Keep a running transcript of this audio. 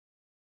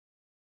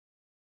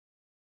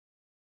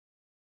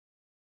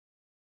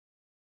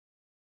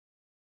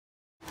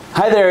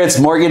Hi there, it's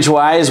Mortgage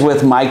Wise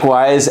with Mike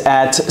Wise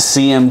at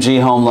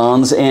CMG Home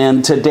Loans,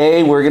 and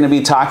today we're going to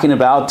be talking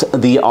about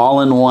the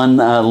all-in-one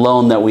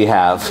loan that we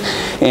have.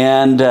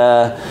 And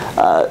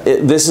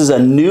this is a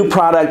new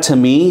product to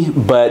me,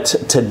 but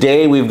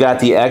today we've got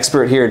the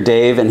expert here,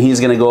 Dave, and he's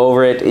going to go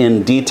over it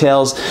in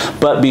details.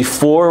 But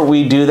before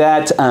we do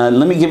that,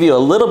 let me give you a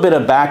little bit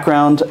of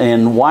background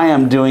and why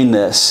I'm doing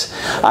this.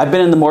 I've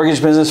been in the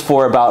mortgage business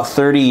for about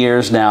 30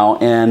 years now,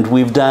 and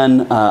I've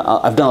done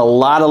a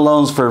lot of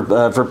loans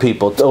for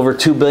people, over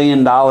 $2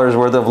 billion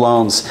worth of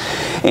loans.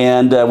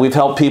 And we've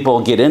helped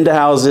people get into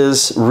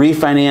houses,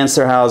 refinance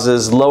their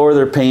houses, lower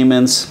their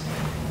payments,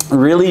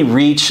 really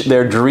reach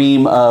their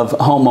dream of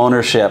home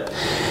ownership.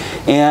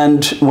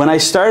 And when I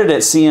started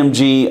at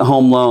CMG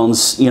Home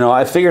Loans,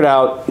 I figured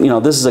out,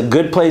 this is a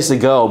good place to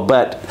go,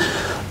 but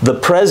the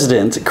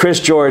president, Chris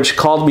George,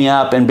 called me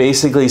up and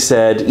basically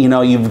said,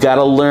 you've got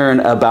to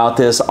learn about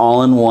this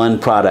all-in-one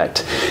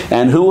product.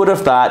 And who would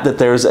have thought that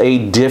there's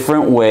a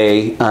different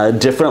way, a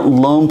different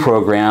loan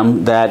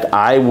program that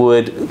I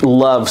would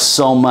love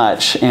so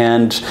much.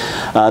 And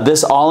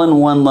this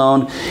all-in-one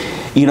loan,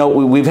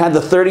 we've had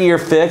the 30-year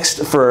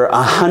fixed for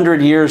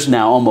 100 years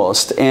now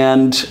almost.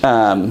 And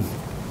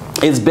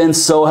it's been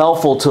so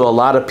helpful to a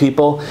lot of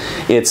people.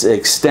 It's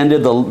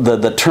extended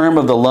the term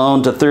of the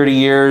loan to 30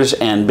 years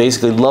and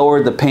basically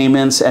lowered the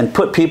payments and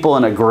put people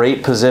in a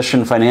great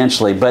position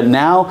financially. But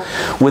now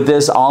with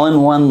this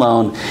all-in-one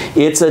loan,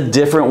 it's a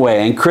different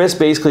way. And Chris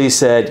basically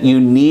said,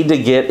 you need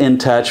to get in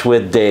touch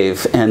with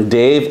Dave. And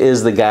Dave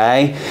is the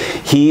guy.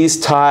 He's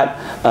taught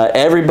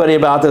everybody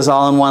about this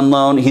all-in-one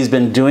loan. He's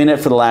been doing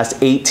it for the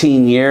last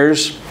 18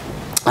 years.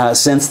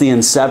 Since the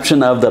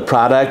inception of the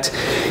product.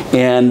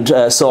 And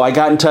so I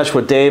got in touch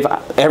with Dave.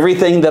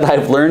 Everything that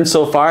I've learned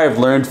so far, I've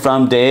learned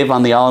from Dave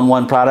on the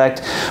all-in-one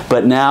product.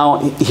 But now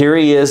here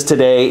he is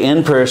today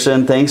in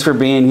person. Thanks for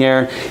being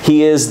here.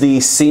 He is the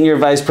Senior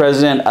Vice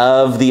President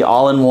of the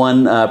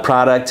all-in-one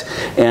product.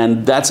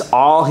 And that's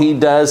all he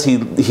does. He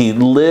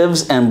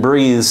lives and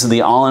breathes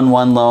the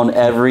all-in-one loan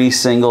every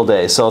single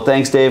day. So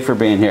thanks, Dave, for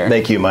being here.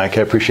 Thank you, Mike.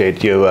 I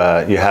appreciate you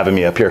having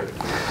me up here.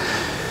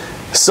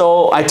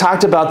 So I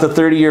talked about the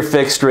 30-year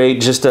fixed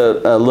rate just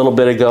a little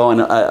bit ago,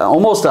 and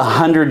almost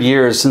 100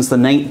 years since the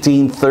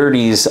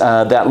 1930s,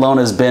 that loan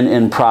has been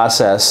in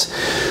process.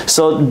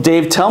 So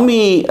Dave, tell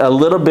me a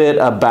little bit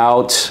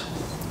about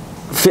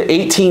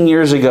 18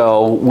 years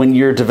ago when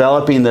you're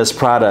developing this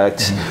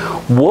product.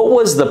 What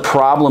was the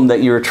problem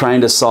that you were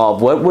trying to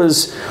solve? Why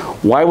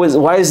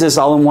is this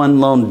all-in-one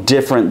loan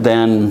different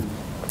than,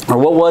 or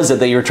what was it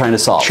that you were trying to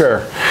solve?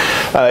 Sure.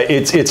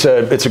 It's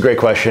a great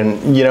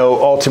question.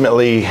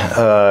 Ultimately,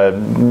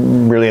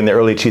 really in the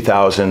early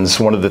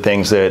 2000s, one of the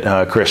things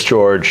that Chris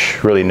George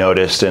really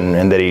noticed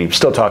and that he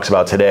still talks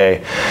about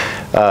today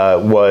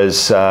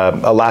was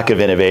a lack of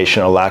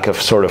innovation, a lack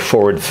of sort of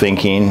forward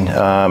thinking,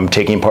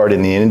 taking part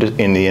in the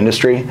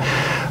industry.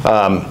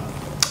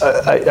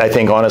 I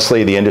think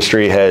honestly the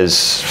industry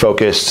has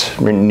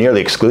focused nearly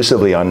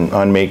exclusively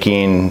on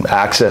making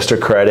access to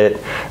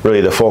credit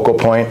really the focal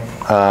point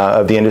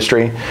of the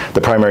industry,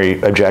 the primary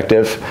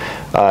objective.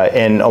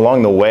 And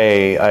along the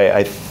way,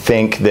 I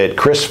think that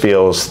Chris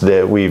feels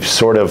that we've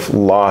sort of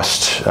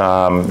lost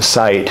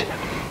sight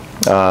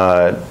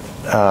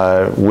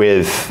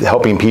with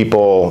helping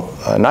people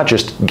not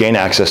just gain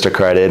access to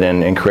credit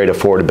and create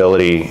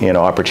affordability,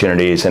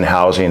 opportunities in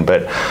housing,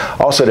 but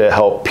also to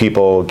help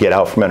people get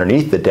out from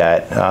underneath the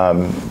debt,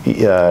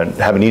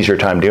 have an easier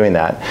time doing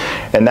that.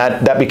 And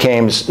that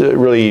became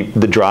really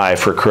the drive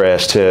for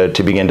Chris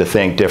to begin to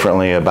think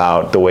differently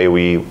about the way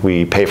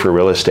we pay for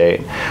real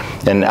estate.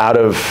 And out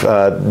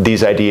of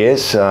these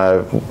ideas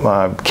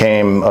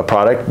came a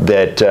product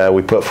that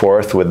we put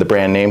forth with the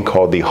brand name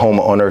called the Home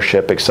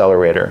Ownership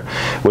Accelerator,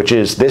 which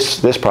is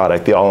this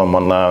product, the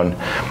all-in-one loan.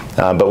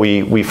 But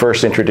we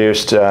first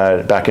introduced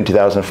back in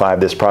 2005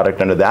 this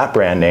product under that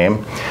brand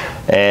name,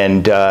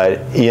 and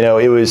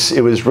it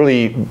was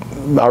really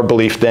our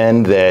belief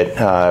then that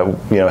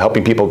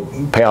helping people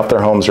pay off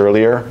their homes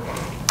earlier,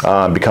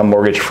 become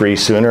mortgage free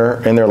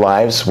sooner in their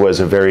lives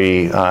was a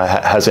very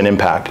has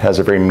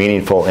a very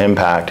meaningful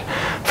impact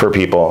for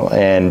people,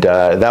 and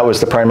that was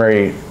the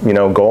primary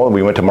goal.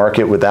 We went to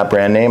market with that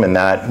brand name and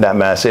that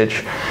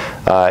message,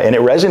 and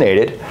it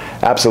resonated.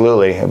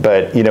 Absolutely,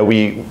 but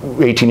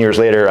 18 years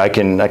later, I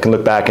can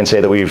look back and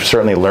say that we've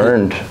certainly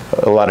learned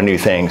a lot of new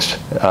things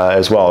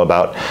as well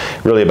about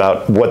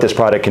what this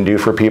product can do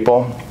for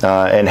people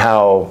and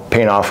how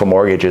paying off a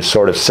mortgage is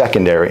sort of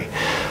secondary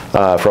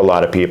for a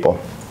lot of people.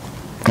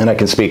 And I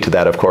can speak to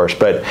that, of course,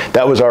 but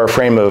that was our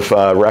frame of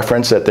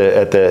reference at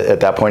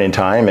that point in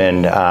time,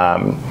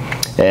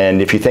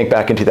 and if you think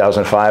back in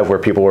 2005, where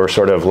people were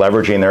sort of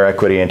leveraging their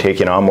equity and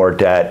taking on more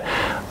debt,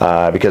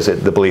 because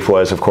the belief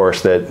was, of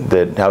course,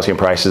 that housing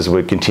prices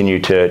would continue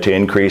to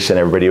increase and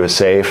everybody was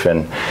safe.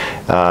 And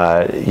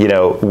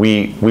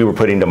we were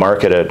putting to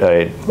market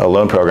a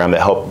loan program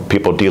that helped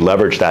people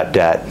deleverage that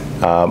debt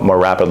more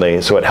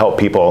rapidly. So it helped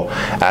people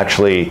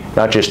actually,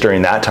 not just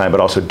during that time, but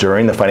also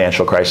during the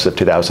financial crisis of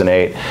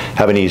 2008,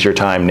 have an easier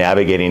time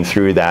navigating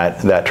through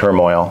that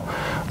turmoil.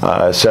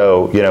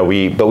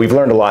 But we've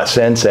learned a lot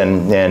since,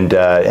 and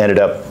ended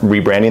up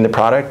rebranding the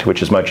product,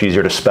 which is much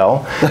easier to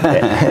spell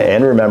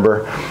and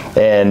remember.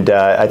 And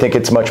I think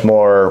it's much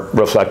more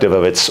reflective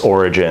of its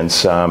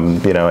origins,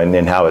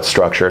 and how it's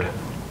structured.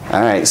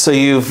 All right.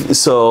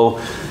 So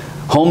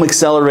Home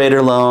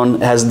Accelerator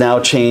loan has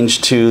now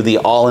changed to the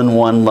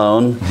all-in-one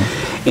loan.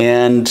 Mm-hmm.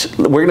 And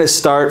we're going to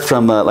start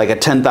from like a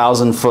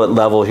 10,000 foot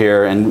level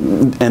here,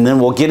 and then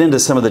we'll get into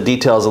some of the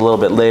details a little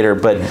bit later.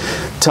 But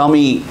tell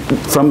me,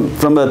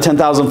 from a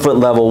 10,000 foot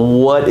level,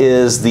 what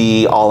is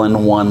the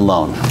all-in-one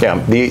loan?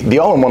 Yeah, the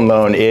all-in-one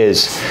loan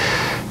is,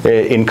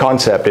 in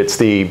concept, it's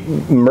the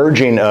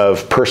merging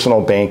of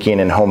personal banking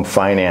and home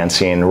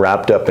financing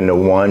wrapped up into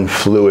one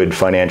fluid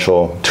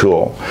financial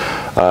tool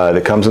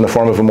that comes in the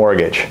form of a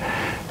mortgage.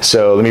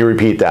 So let me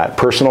repeat that.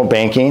 Personal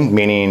banking,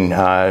 meaning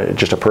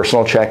just a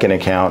personal checking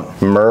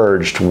account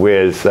merged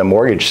with a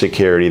mortgage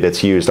security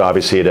that's used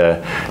obviously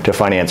to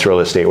finance real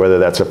estate, whether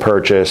that's a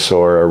purchase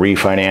or a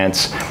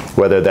refinance,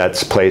 whether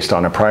that's placed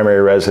on a primary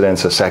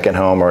residence, a second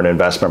home, or an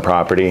investment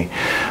property.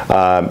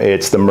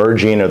 It's the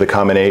merging of the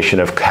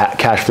combination of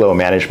cash flow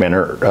management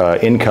or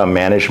income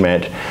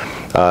management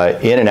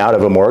in and out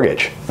of a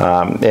mortgage.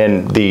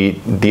 And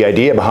the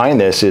idea behind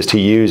this is to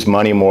use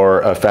money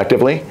more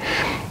effectively,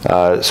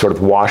 sort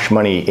of wash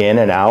money in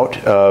and out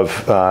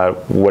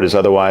of what is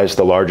otherwise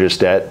the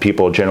largest debt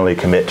people generally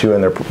commit to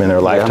in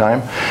their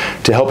lifetime,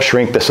 to help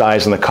shrink the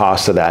size and the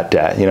cost of that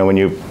debt.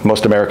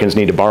 Most Americans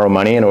need to borrow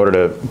money in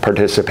order to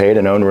participate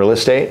and own real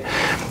estate,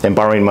 and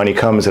borrowing money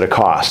comes at a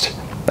cost.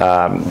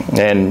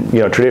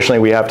 Traditionally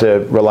we have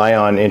to rely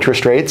on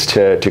interest rates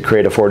to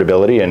create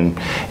affordability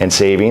and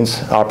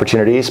savings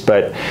opportunities.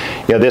 But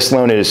this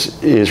loan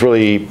is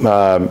really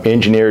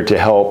engineered to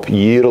help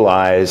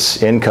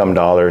utilize income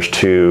dollars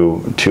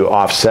to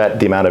offset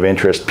the amount of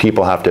interest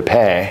people have to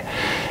pay.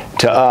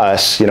 To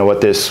us,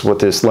 what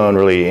this loan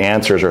really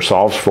answers or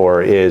solves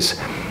for is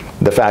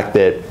the fact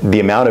that the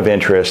amount of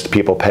interest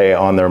people pay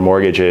on their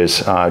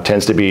mortgages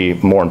tends to be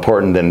more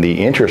important than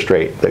the interest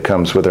rate that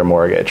comes with their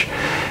mortgage.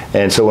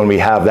 And so when we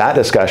have that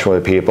discussion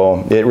with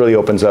people, it really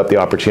opens up the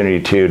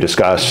opportunity to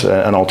discuss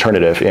an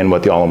alternative in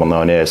what the all-in-one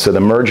loan is. So the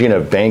merging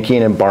of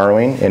banking and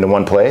borrowing into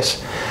one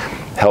place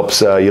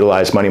helps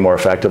utilize money more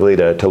effectively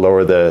to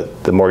lower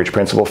the mortgage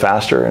principal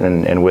faster,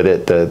 and with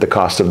it the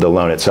cost of the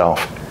loan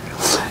itself.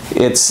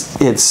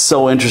 It's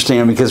so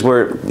interesting because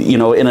we're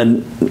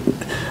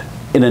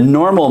in a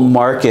normal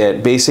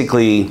market,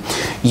 basically,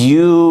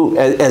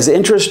 as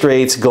interest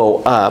rates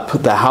go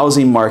up, the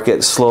housing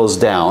market slows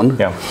down.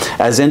 Yeah.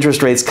 As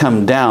interest rates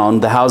come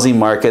down, the housing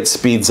market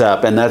speeds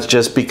up, and that's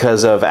just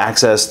because of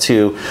access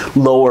to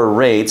lower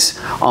rates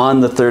on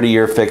the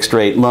 30-year fixed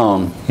rate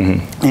loan.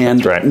 Mm-hmm.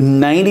 And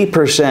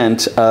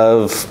 90%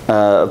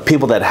 of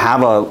people that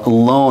have a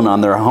loan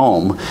on their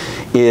home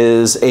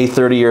is a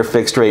 30-year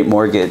fixed rate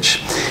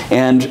mortgage.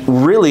 And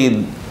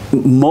really,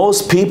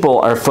 most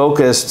people are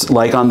focused,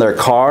 like on their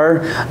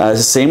car,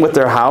 same with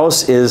their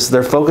house, is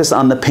they're focused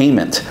on the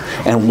payment.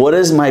 And what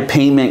is my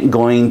payment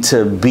going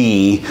to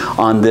be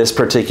on this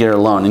particular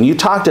loan? And you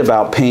talked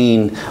about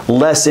paying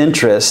less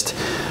interest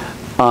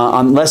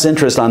on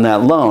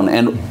that loan.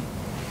 And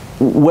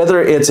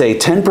whether it's a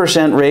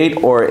 10%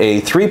 rate or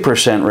a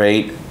 3%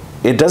 rate,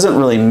 it doesn't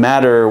really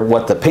matter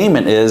what the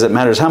payment is. It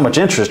matters how much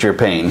interest you're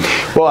paying.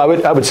 Well,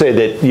 I would say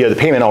that the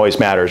payment always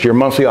matters. Your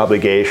monthly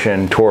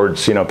obligation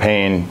towards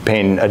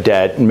paying a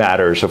debt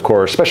matters, of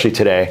course, especially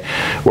today,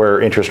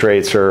 where interest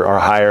rates are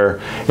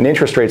higher. And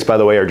interest rates, by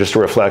the way, are just a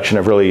reflection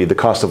of really the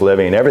cost of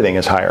living. Everything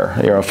is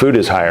higher. Food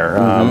is higher.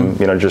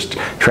 Mm-hmm. Just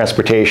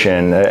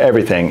transportation,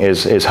 everything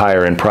is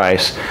higher in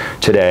price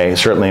today.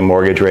 Certainly,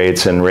 mortgage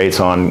rates and rates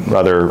on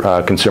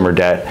other consumer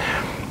debt.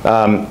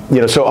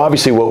 So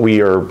obviously what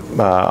we are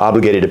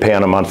obligated to pay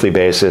on a monthly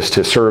basis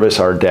to service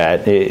our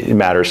debt, it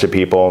matters to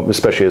people,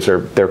 especially as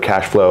their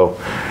cash flow,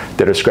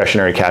 their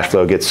discretionary cash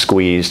flow gets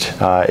squeezed,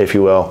 if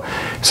you will.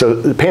 So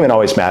the payment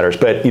always matters,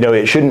 but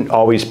it shouldn't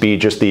always be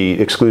just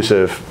the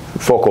exclusive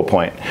focal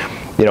point.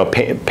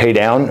 Pay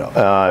down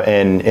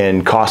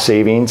and cost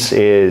savings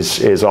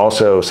is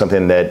also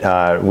something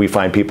that we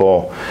find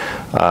people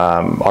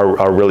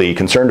are really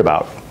concerned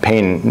about.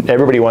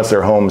 Everybody wants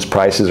their home's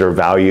prices or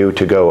value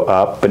to go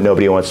up, but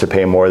nobody wants to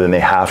pay more than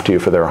they have to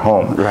for their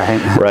home.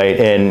 Right.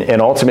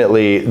 And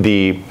ultimately,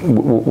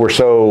 we're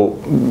so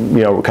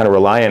kind of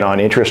reliant on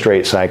interest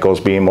rate cycles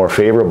being more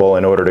favorable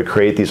in order to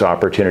create these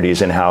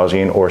opportunities in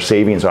housing or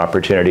savings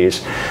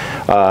opportunities.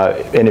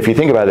 And if you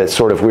think about it, it's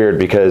sort of weird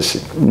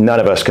because none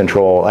of us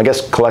control. I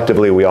guess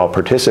collectively we all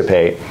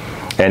participate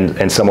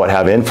and somewhat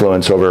have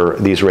influence over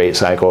these rate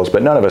cycles,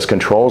 but none of us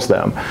controls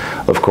them,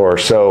 of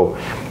course. So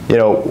you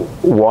know,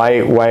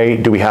 why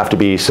do we have to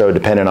be so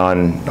dependent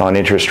on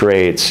interest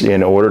rates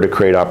in order to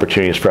create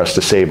opportunities for us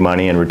to save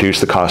money and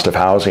reduce the cost of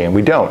housing? And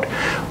we don't.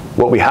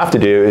 What we have to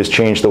do is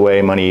change the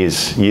way money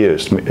is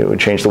used,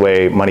 change the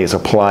way money is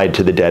applied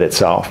to the debt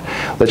itself.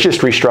 Let's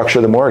just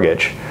restructure the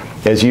mortgage.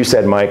 As you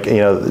said, Mike, you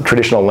know,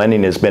 traditional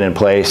lending has been in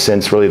place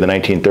since really the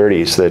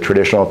 1930s. The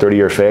traditional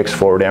 30-year fixed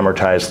forward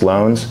amortized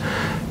loans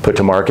put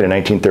to market in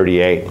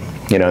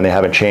 1938, you know, and they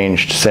haven't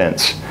changed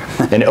since.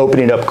 And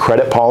opening up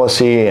credit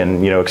policy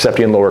and, you know,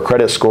 accepting lower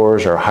credit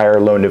scores or higher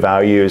loan to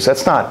values,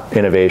 that's not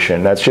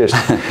innovation. That's just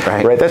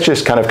right. That's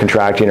just kind of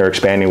contracting or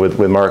expanding with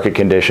market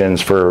conditions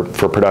for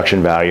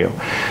production value.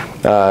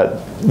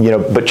 You know,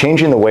 but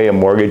changing the way a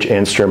mortgage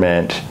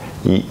instrument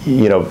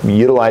you know,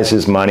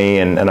 utilizes money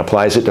and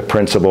applies it to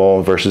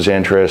principal versus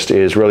interest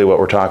is really what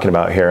we're talking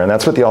about here. And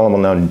that's what the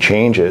all-in-one loan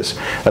changes.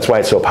 That's why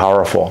it's so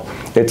powerful.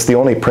 It's the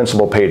only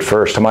principal paid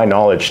first, to my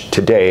knowledge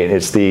today,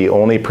 it's the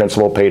only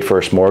principal paid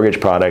first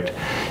mortgage product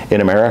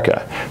in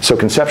America. So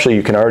conceptually,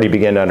 you can already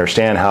begin to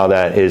understand how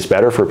that is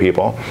better for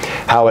people,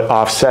 how it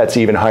offsets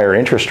even higher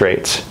interest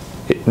rates.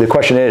 The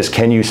question is,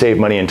 can you save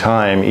money and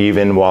time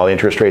even while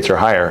interest rates are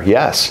higher?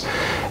 Yes.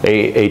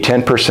 A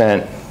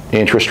 10%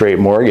 interest rate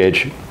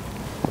mortgage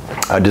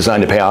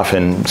designed to pay off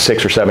in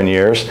 6 or 7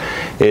 years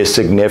is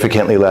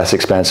significantly less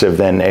expensive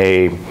than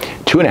a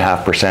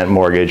 2.5%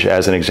 mortgage,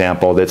 as an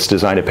example, that's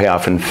designed to pay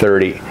off in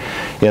 30. You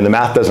know, the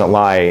math doesn't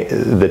lie.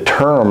 The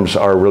terms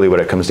are really what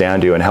it comes down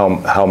to, and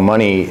how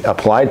money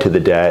applied to the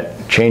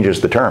debt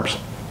changes the terms.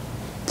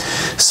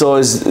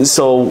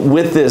 So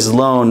with this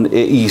loan,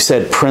 you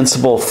said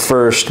principal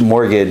first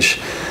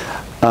mortgage.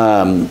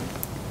 We're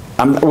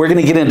going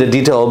to get into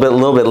detail a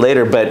little bit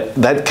later, but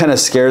that kind of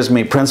scares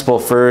me. Principal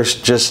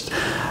first, just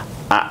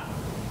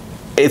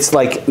it's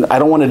like I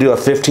don't want to do a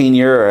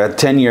 15-year or a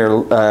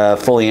 10-year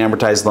fully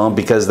amortized loan,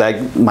 because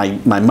that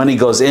my money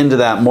goes into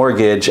that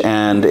mortgage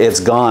and it's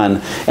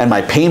gone, and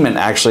my payment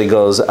actually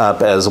goes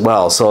up as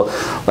well. So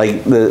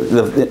like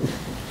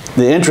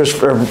the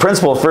interest or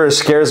principal first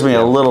scares me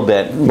a little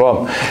bit.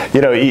 Well,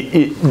 you know,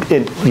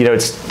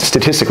 it's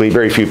statistically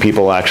very few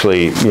people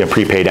actually, you know,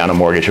 prepay down a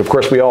mortgage. Of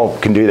course, we all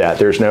can do that.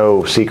 There's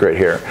no secret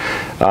here.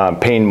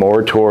 Paying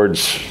more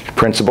towards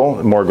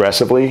principal more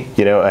aggressively,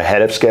 you know,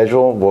 ahead of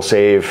schedule will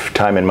save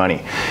time and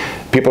money.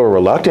 People are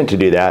reluctant to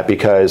do that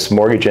because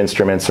mortgage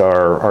instruments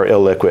are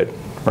illiquid.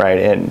 Right,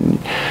 and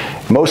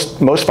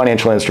most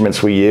financial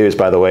instruments we use,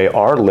 by the way,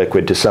 are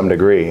liquid to some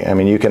degree. I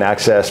mean, you can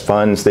access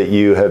funds that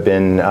you have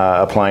been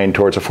applying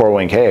towards a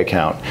 401k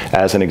account,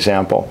 as an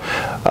example.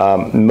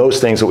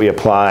 Most things that we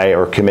apply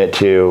or commit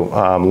to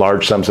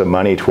large sums of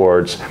money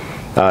towards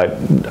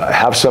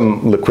have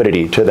some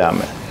liquidity to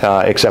them,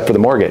 except for the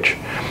mortgage.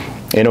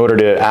 In order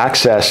to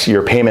access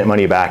your payment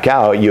money back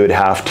out, you would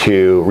have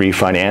to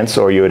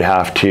refinance, or you would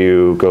have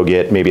to go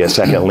get maybe a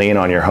second lien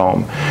on your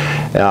home.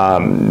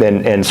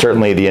 And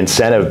certainly the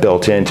incentive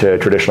built into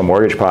traditional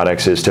mortgage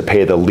products is to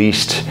pay the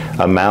least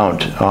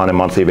amount on a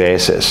monthly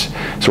basis.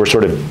 So we're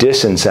sort of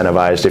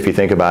disincentivized, if you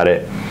think about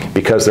it,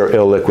 because they're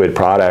illiquid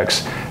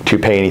products, to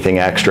pay anything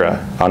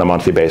extra on a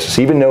monthly basis,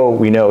 even though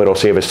we know it'll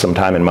save us some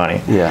time and money.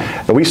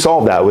 Yeah. And we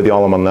solved that with the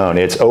all-in-one loan.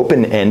 It's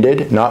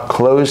open-ended, not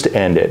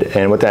closed-ended.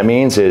 And what that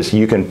means is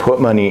you can put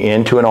money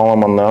into an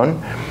all-in-one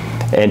loan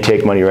and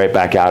take money right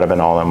back out of an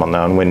all-in-one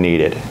loan when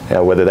needed,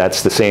 whether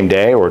that's the same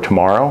day or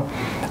tomorrow.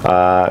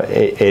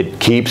 It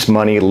keeps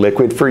money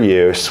liquid for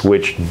use,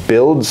 which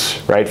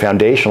builds, right,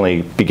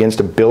 foundationally, begins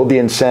to build the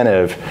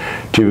incentive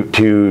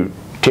to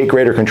take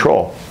greater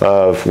control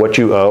of what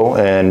you owe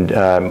and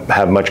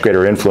have much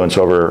greater influence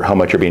over how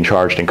much you're being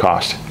charged in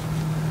cost.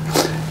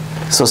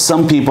 So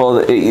some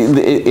people,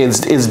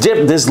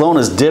 this loan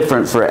is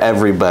different for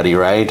everybody,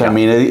 right? Yeah. I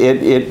mean,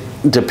 it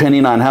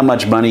depending on how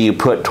much money you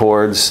put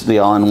towards the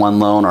all-in-one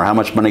loan or how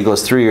much money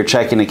goes through your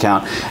checking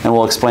account, and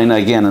we'll explain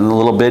that again in a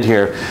little bit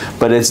here.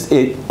 But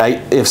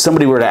if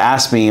somebody were to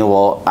ask me,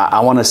 well, I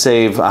want to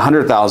save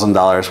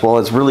 $100,000, well,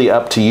 it's really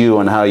up to you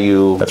on how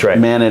you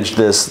manage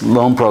this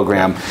loan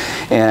program,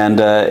 and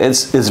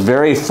it's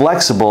very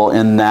flexible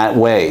in that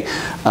way.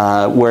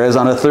 Whereas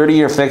on a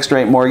 30-year fixed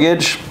rate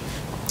mortgage,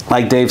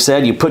 like Dave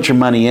said, you put your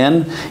money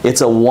in, it's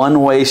a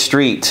one-way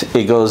street.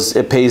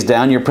 It pays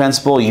down your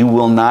principal. You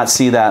will not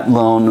see that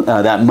loan,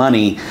 that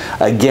money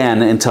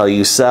again until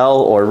you sell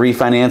or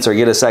refinance or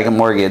get a second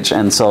mortgage.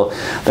 And so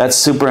that's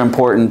super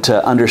important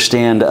to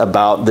understand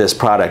about this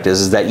product,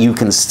 is that you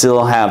can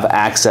still have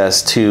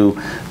access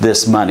to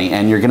this money,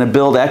 and you're going to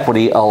build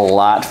equity a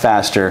lot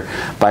faster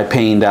by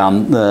paying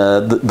down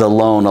the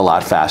loan a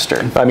lot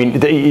faster. I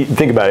mean,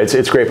 think about it.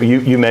 It's great. But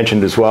you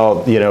mentioned as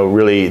well, you know,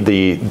 really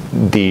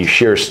the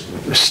sheer,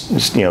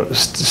 you know,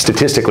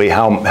 statistically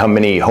how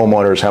many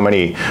homeowners, how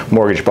many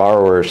mortgage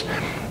borrowers,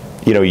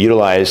 you know,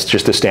 utilize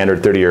just the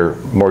standard 30-year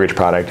mortgage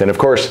product. And of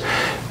course,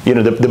 you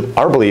know,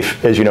 our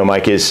belief, as you know,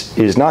 Mike,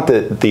 is not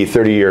that the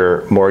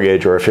 30-year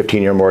mortgage or a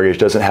 15-year mortgage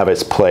doesn't have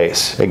its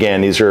place.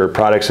 Again, these are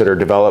products that are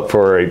developed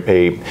for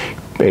a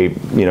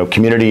you know,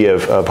 community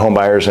of home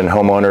buyers and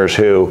homeowners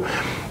who,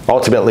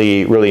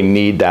 ultimately really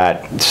need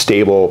that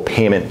stable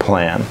payment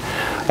plan.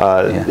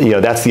 You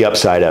know, that's the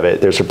upside of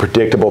it. There's a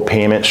predictable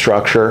payment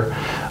structure,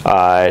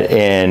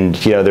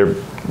 and you know,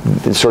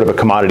 it's sort of a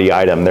commodity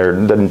item. There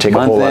doesn't take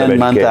a whole lot of education.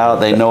 Month in, month out,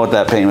 they know what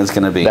that payment's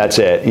going to be. That's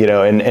it. You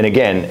know, and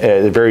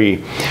again,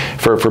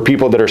 for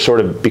people that are sort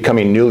of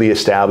becoming newly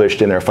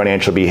established in their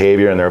financial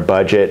behavior and their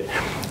budget,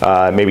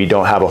 maybe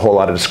don't have a whole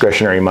lot of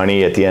discretionary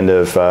money at the end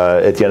of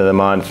the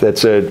month.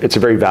 It's a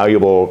very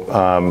valuable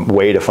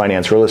way to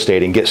finance real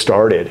estate and get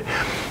started.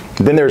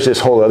 Then there's this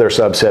whole other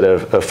subset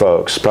of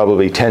folks,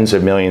 probably tens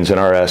of millions in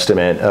our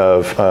estimate,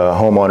 of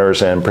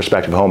homeowners and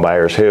prospective home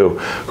buyers who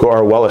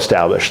are well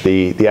established.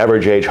 The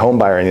average age home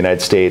buyer in the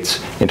United States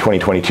in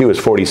 2022 is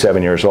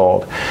 47 years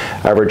old.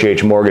 Average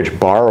age mortgage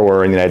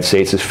borrower in the United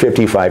States is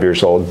 55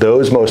 years old.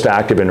 Those most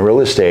active in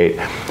real estate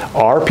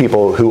are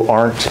people who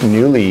aren't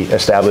newly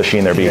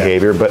establishing their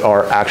behavior, but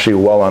are actually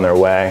well on their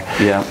way.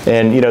 Yeah.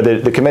 And you know,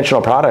 the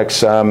conventional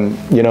products,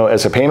 you know,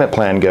 as a payment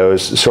plan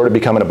goes, sort of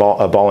becoming a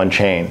ball and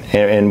chain.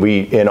 And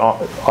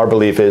our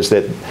belief is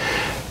that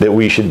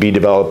we should be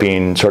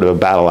developing sort of a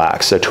battle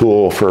axe, a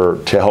tool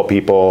to help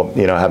people,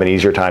 you know, have an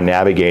easier time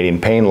navigating,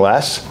 paying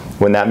less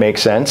when that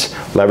makes sense,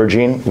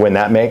 leveraging when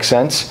that makes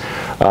sense,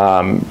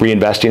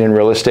 reinvesting in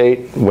real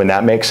estate when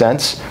that makes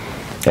sense,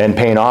 and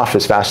paying off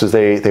as fast as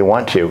they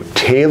want to,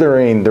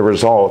 tailoring the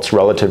results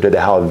relative to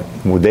how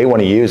they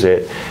want to use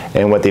it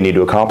and what they need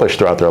to accomplish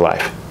throughout their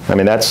life. I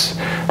mean, that's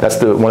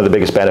one of the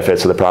biggest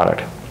benefits of the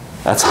product.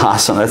 That's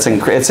awesome. It's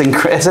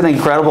an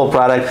incredible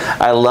product.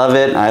 I love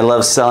it. I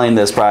love selling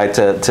this product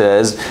to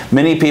as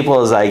many people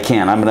as I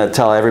can. I'm going to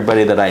tell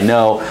everybody that I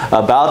know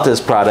about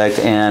this product,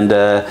 and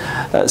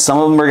some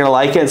of them are going to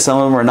like it, some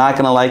of them are not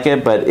going to like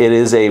it, but it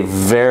is a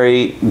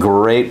very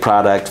great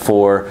product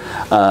for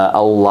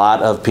a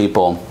lot of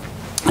people.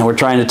 And we're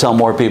trying to tell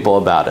more people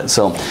about it.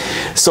 So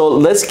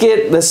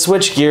let's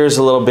switch gears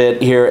a little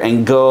bit here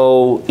and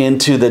go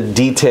into the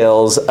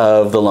details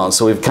of the loan.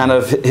 So we've kind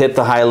of hit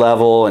the high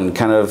level and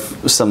kind of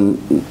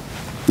some,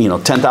 you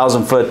know,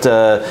 10,000 foot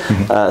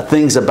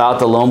things about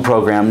the loan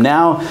program.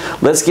 Now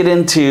let's get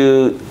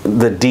into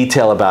the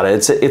detail about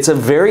it. It's a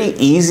very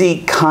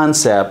easy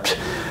concept,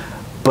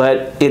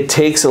 but it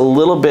takes a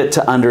little bit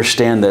to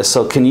understand this.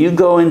 So can you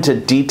go into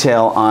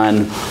detail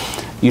on,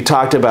 you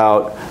talked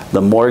about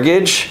the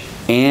mortgage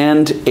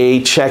and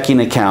a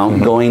checking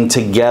account going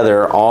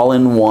together all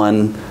in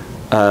one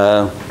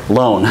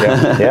loan.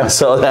 Yeah.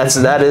 So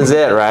that is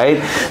it,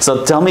 right?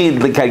 So tell me,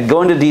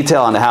 go into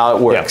detail on how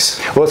it works.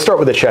 Yeah. Well, let's start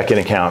with a checking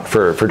account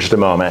for just a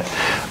moment.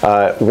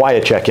 Why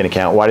a checking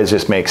account? Why does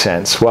this make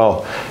sense?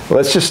 Well,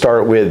 let's just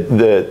start with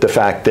the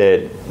fact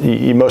that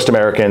most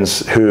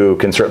Americans who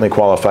can certainly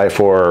qualify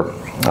for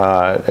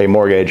a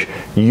mortgage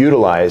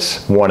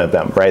utilize one of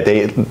them,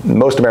 right?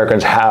 Most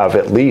Americans have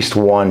at least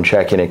one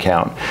checking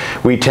account.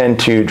 We tend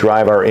to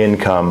drive our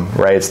income,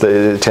 right?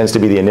 It tends to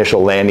be the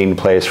initial landing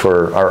place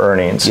for our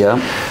earnings. Yeah.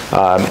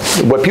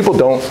 What people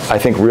don't, I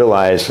think,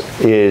 realize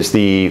is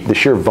the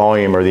sheer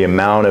volume or the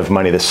amount of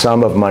money, the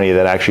sum of money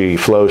that actually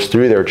flows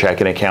through their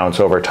checking accounts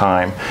over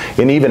time,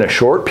 in even a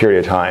short period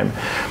of time.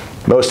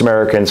 Most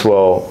Americans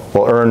will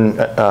earn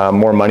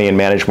more money and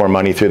manage more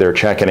money through their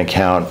checking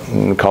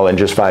account, call it in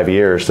just 5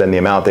 years, than the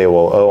amount they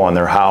will owe on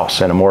their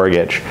house and a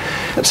mortgage.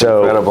 That's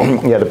incredible.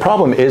 Yeah, the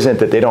problem isn't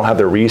that they don't have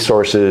the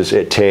resources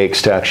it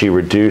takes to actually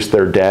reduce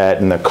their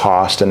debt and the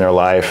cost in their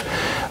life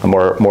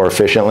more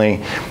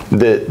efficiently.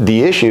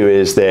 The issue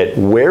is that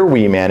where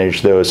we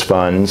manage those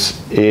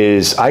funds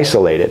is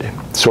isolated,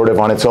 sort of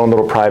on its own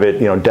little private,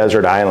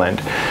 desert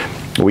island.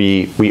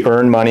 We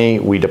earn money,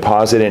 we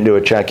deposit it into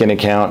a checking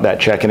account. That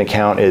checking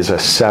account is a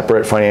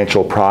separate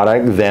financial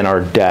product than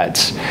our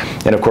debts.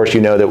 And of course,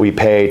 you know that we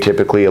pay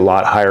typically a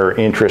lot higher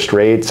interest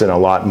rates and a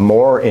lot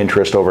more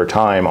interest over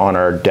time on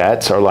our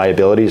debts, our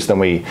liabilities, than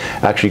we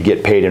actually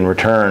get paid in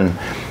return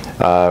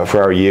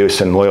for our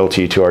use and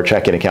loyalty to our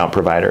checking account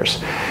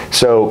providers.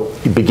 So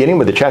beginning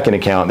with the checking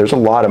account, there's a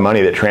lot of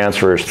money that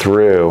transfers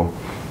through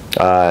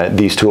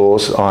these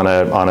tools on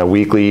a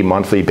weekly,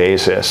 monthly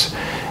basis.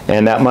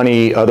 And that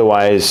money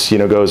otherwise,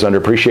 goes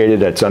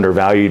underappreciated, it's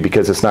undervalued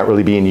because it's not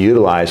really being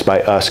utilized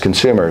by us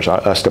consumers,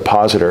 us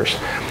depositors.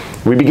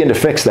 We begin to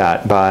fix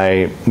that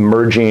by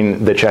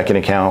merging the checking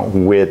account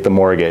with the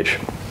mortgage.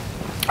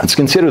 Let's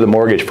consider the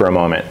mortgage for a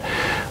moment.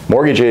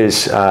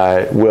 Mortgages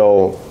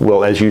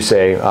will, as you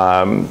say,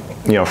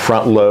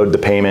 front load the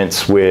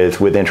payments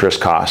with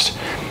interest cost.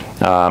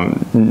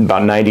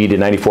 About 90 to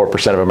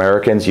 94% of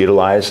Americans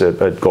utilize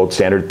a gold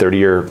standard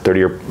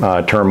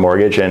 30-year term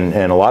mortgage, and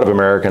a lot of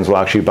Americans will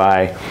actually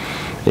buy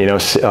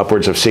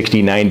upwards of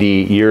 60, 90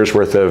 years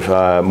worth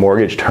of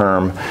mortgage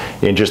term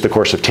in just the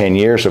course of 10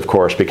 years, of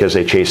course, because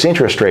they chase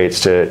interest rates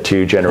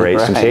to generate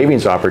some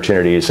savings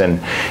opportunities. And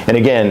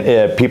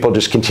again, people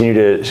just continue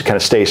to kind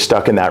of stay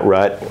stuck in that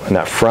rut, in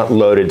that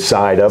front-loaded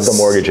side of the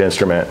mortgage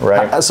instrument,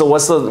 right? So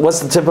what's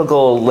the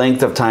typical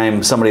length of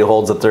time somebody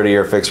holds a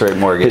 30-year fixed-rate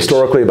mortgage?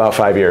 Historically, about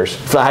 5 years.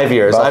 5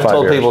 years. I've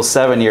told people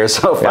 7 years,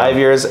 so 5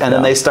 years, and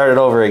then they start it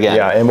over again.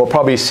 Yeah, and we'll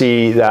probably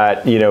see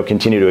that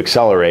continue to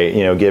accelerate,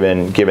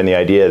 given the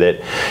idea idea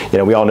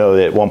that, we all know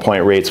that at one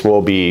point rates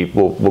will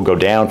go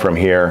down from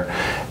here.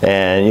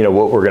 And,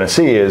 what we're going to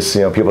see is,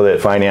 people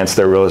that finance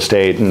their real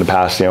estate in the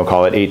past,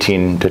 call it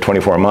 18 to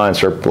 24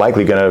 months are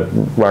likely going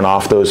to run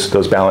off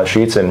those balance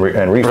sheets and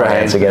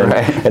refinance again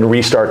and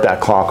restart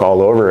that clock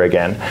all over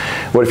again.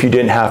 What if you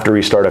didn't have to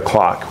restart a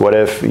clock? What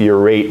if your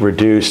rate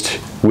reduced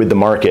with the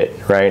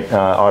market, right,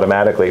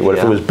 automatically? What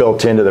if it was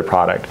built into the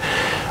product?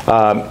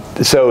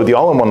 So the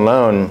all-in-one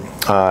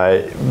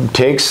loan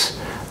takes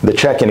the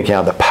checking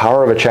account, the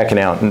power of a checking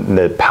account,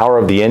 the power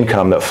of the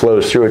income that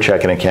flows through a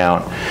checking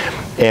account,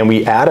 and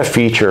we add a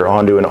feature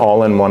onto an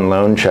all-in-one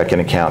loan checking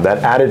account. That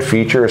added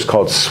feature is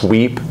called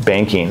sweep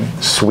banking,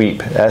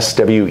 sweep,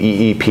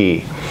 S-W-E-E-P.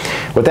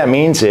 What that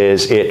means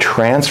is it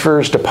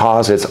transfers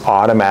deposits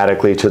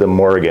automatically to the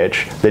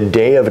mortgage the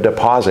day of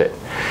deposit.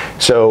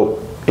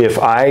 So if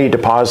I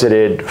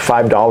deposited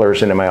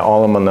 $5 into my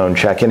all-in-one loan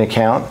checking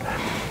account,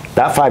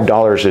 that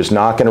 $5 is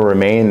not going to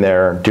remain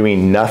there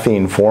doing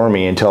nothing for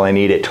me until I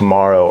need it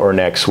tomorrow or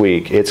next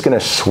week. It's going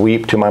to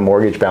sweep to my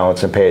mortgage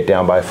balance and pay it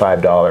down by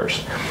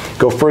 $5.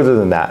 Go further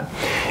than that.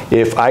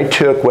 If I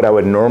took what I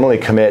would normally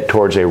commit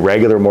towards a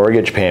regular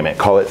mortgage payment,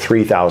 call it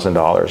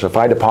 $3,000. If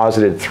I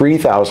deposited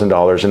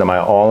 $3,000 into my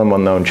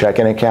all-in-one loan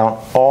checking account,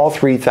 all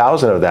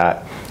 $3,000 of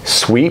that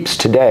sweeps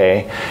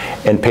today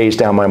and pays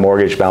down my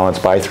mortgage balance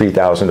by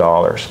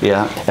 $3,000.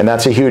 Yeah. And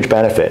that's a huge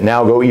benefit.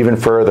 Now go even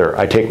further.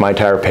 I take my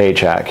entire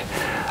paycheck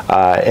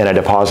and I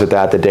deposit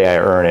that the day I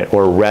earn it,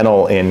 or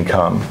rental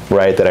income,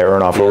 right, that I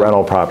earn off a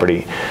rental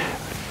property.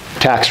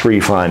 Tax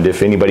refund,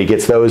 if anybody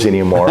gets those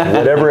anymore,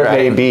 whatever it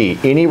may be.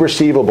 Any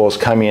receivables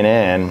coming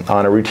in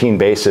on a routine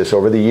basis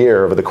over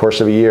the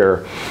course of a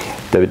year,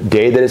 the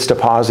day that it's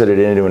deposited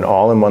into an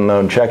all-in-one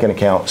loan checking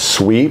account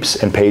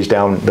sweeps and pays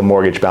down the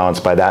mortgage balance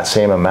by that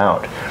same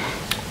amount.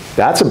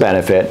 That's a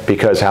benefit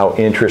because how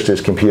interest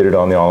is computed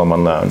on the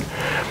all-in-one loan,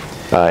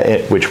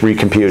 which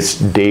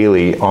recomputes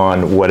daily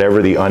on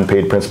whatever the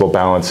unpaid principal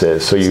balance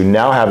is. So you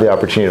now have the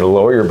opportunity to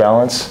lower your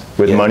balance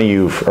with money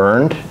you've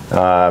earned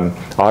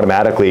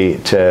automatically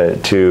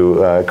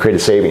to create a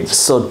savings.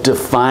 So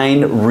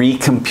define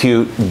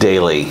recompute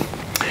daily.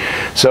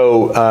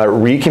 So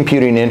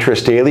recomputing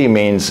interest daily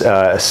means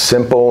a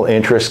simple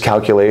interest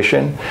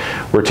calculation.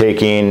 We're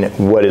taking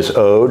what is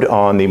owed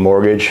on the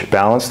mortgage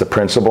balance, the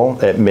principal,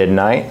 at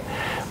midnight,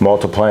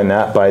 multiplying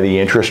that by the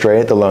interest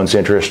rate, the loan's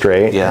interest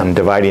rate, and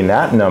dividing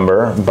that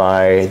number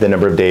by the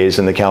number of days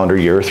in the calendar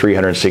year,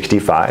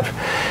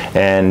 365.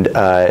 And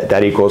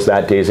that equals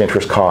that day's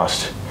interest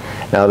cost.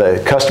 Now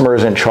the customer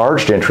isn't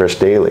charged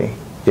interest daily.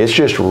 It's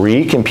just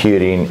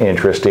recomputing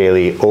interest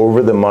daily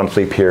over the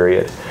monthly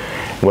period.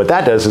 What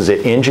that does is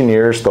it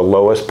engineers the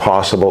lowest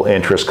possible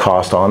interest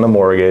cost on the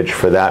mortgage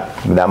for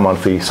that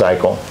monthly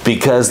cycle.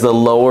 Because the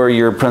lower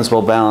your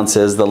principal balance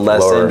is, the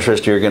less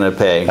interest you're going to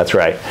pay. That's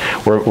right.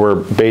 We're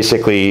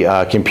basically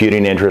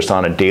computing interest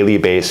on a daily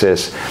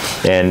basis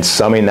and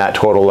summing that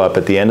total up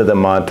at the end of the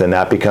month, and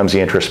that becomes the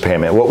interest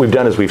payment. What we've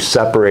done is we've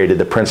separated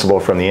the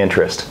principal from the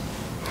interest.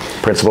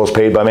 Principal is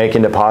paid by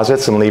making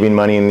deposits and leaving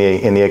money in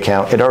the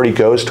account. It already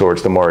goes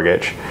towards the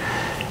mortgage.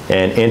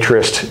 And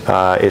interest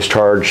is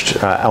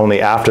charged only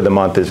after the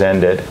month is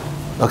ended.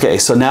 Okay,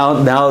 so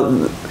now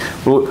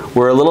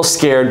we're a little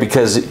scared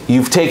because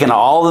you've taken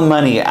all the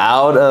money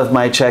out of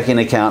my checking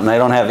account and I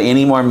don't have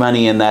any more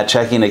money in that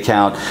checking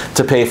account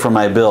to pay for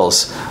my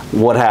bills.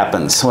 What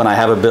happens when I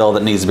have a bill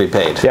that needs to be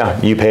paid?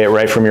 Yeah, you pay it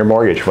right from your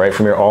mortgage, right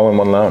from your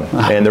all-in-one loan.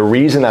 And the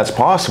reason that's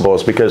possible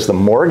is because the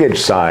mortgage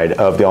side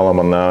of the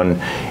all-in-one loan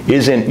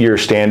isn't your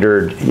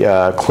standard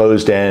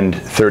closed-end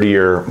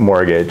 30-year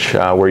mortgage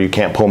where you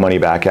can't pull money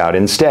back out.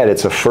 Instead,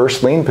 it's a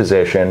first lien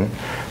position,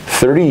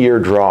 30-year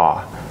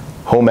draw,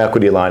 home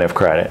equity line of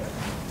credit.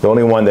 The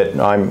only one that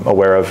I'm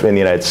aware of in the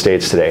United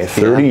States today.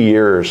 30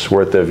 years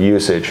worth of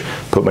usage.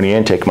 Put money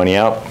in, take money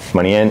out,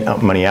 money in,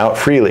 money out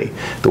freely.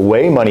 The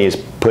way money is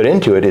put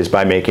into it is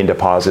by making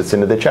deposits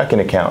into the checking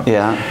account.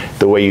 Yeah.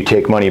 The way you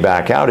take money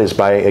back out is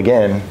by,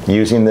 again,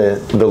 using the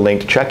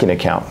linked checking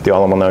account, the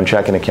all-in-one loan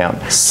checking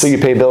account. So you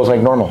pay bills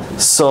like normal.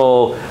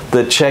 So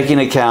the checking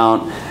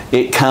account,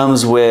 it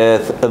comes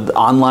with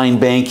online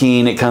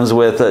banking, it comes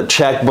with a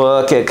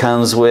checkbook, it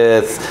comes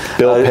with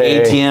bill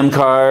pay, ATM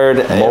card,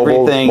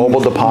 everything. Mobile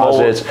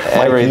deposits.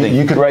 Everything.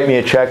 You could write me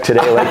a check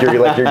today like you're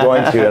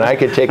going to, and I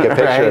could take a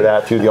picture of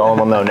that through the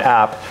all-in-one loan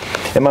app,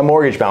 and my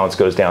mortgage balance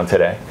goes down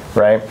today.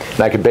 Right,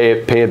 and I could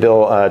pay a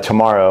bill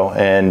tomorrow,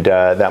 and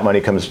that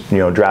money comes,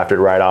 drafted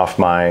right off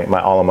my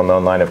all-in-one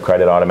loan line of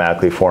credit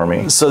automatically for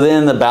me. So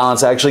then the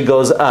balance actually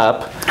goes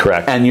up.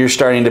 Correct. And you're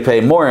starting to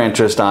pay more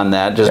interest on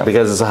that just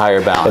because it's a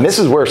higher balance. And this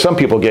is where some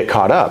people get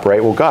caught up,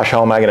 right? Well, gosh,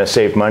 how am I going to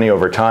save money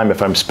over time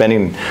if I'm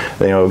spending,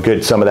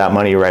 good some of that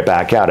money right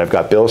back out? I've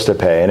got bills to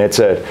pay, and it's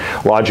a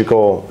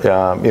logical,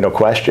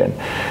 question.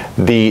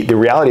 The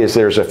reality is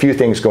there's a few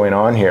things going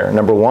on here.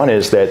 Number one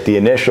is that the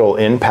initial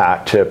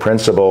impact to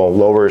principal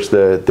lowers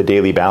the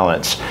daily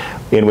balance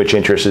in which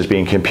interest is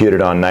being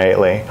computed on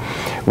nightly.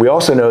 We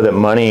also know that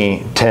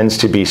money tends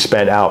to be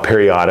spent out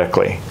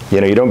periodically. You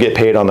know, you don't get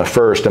paid on the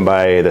first, and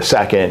by the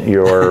second,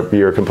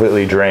 you're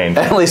completely drained.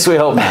 At least we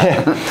hope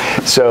not.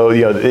 So,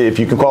 you know, if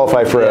you can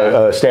qualify for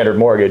a standard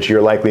mortgage,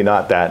 you're likely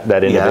not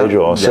that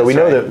individual. So we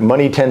know that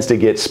money tends to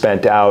get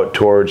spent out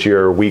towards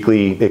your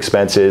weekly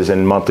expenses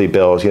and monthly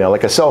bills. You know,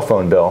 like a cell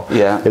phone bill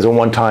is a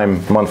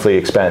one-time monthly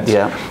expense.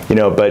 You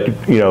know, but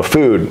you know,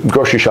 food,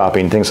 grocery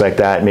shopping, things like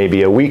that may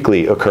be a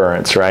weekly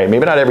occurrence, right?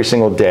 Maybe not every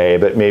single day,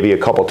 but maybe a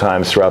couple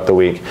times throughout the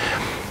week.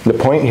 The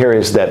point here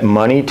is that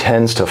money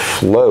tends to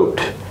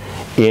float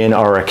in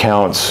our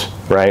accounts,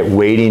 right,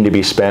 waiting to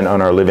be spent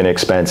on our living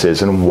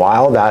expenses. And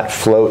while that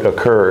float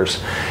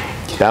occurs,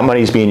 that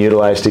money is being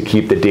utilized to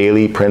keep the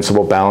daily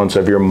principal balance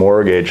of your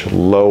mortgage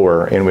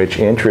lower, in which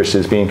interest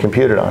is being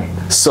computed on.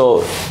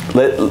 So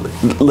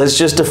let's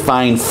just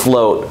define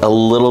float a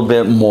little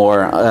bit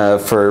more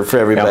for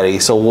everybody.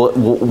 So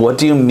what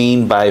do you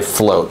mean by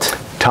float?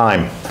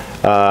 Time.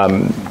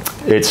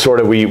 It's sort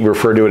of, we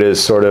refer to it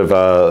as sort of,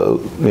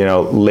 you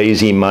know,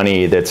 lazy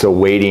money that's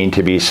awaiting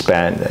to be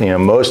spent. You know,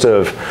 most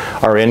of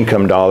our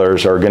income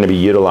dollars are going to be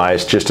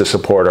utilized just to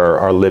support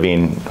our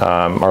living,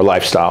 our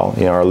lifestyle,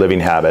 you know, our living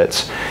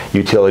habits,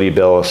 utility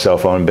bills, cell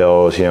phone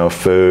bills, you know,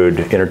 food,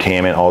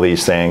 entertainment, all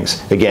these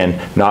things.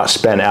 Again, not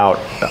spent out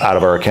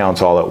of our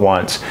accounts all at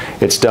once.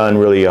 It's done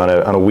really on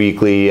a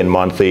weekly and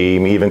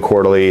monthly, even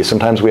quarterly.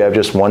 Sometimes we have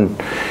just one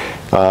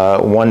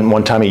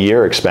time a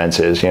year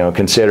expenses. You know,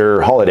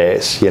 consider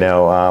holidays, you know,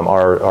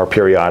 are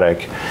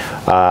periodic.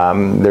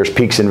 There's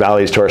peaks and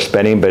valleys to our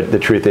spending, but the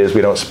truth is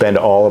we don't spend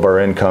all of our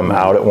income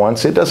out at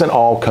once. It doesn't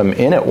all come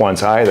in at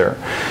once either.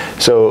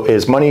 So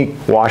as money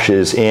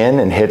washes in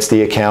and hits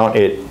the account,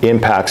 it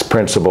impacts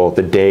principal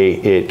the day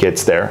it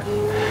gets there.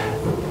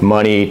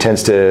 Money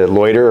tends to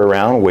loiter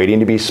around waiting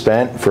to be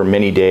spent for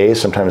many days,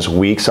 sometimes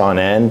weeks on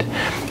end.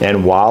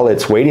 And while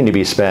it's waiting to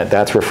be spent,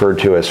 that's referred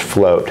to as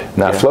float.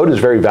 Now, float is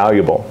very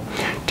valuable.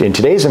 In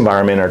today's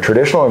environment, our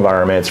traditional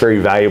environment, it's very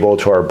valuable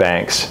to our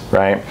banks,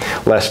 right?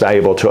 Less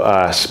valuable to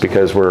us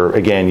because we're,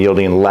 again,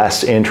 yielding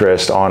less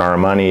interest on our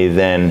money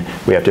than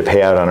we have to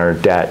pay out on our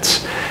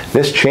debts.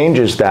 This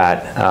changes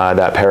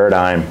that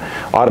paradigm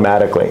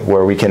automatically,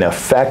 where we can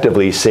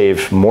effectively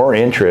save more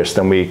interest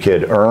than we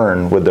could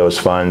earn with those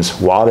funds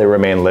while they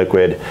remain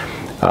liquid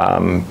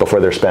before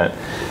they're spent.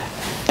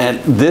 And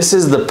this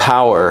is the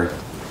power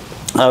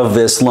of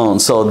this loan.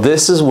 So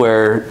this is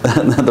where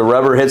the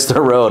rubber hits the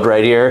road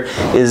right here,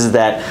 is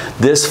that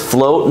this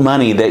float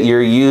money that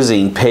you're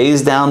using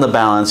pays down the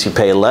balance, you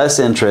pay less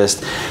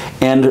interest.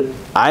 And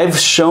I've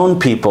shown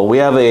people, we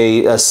have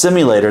a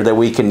simulator that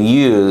we can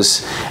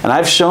use, and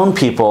I've shown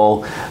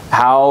people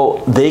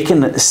how they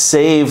can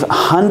save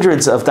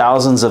hundreds of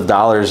thousands of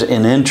dollars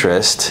in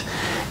interest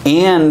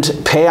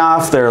and pay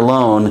off their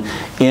loan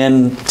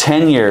in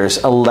 10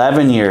 years,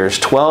 11 years,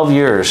 12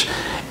 years,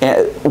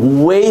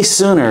 way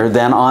sooner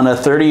than on a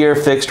 30-year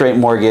fixed rate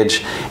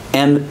mortgage.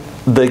 And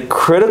the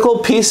critical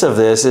piece of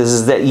this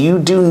is that you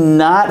do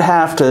not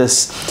have to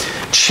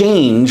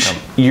change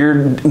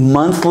your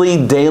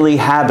monthly, daily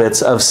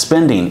habits of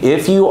spending.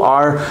 If you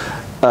are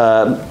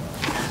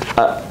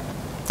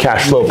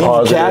cash flow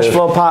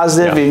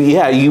positive,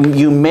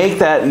 you make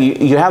that,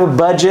 you have a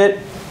budget,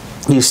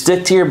 you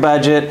stick to your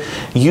budget,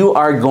 you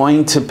are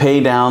going to pay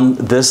down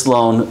this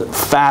loan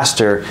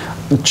faster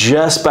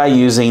just by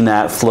using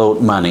that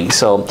float money.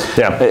 So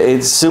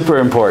it's super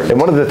important.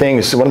 And one of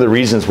the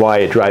reasons why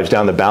it drives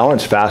down the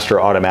balance faster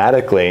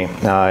automatically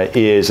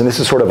is, and this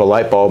is sort of a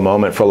light bulb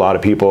moment for a lot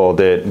of people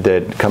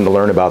that come to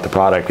learn about the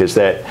product, is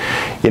that,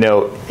 you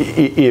know,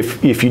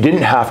 if you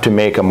didn't have to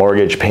make a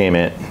mortgage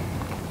payment,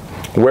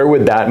 where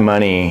would that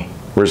money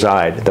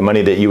reside? The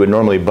money that you would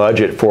normally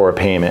budget for a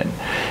payment?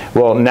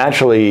 Well,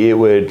 naturally it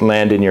would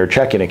land in your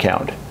checking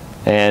account.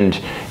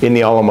 And in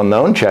the all-in-one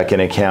loan checking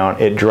account,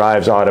 it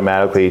drives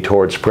automatically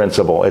towards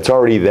principal. It's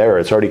already there.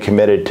 It's already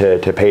committed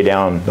to pay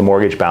down the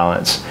mortgage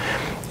balance.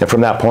 And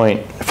from that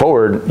point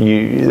forward,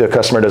 the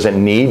customer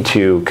doesn't need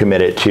to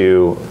commit it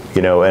to,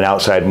 you know, an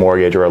outside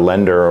mortgage or a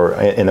lender or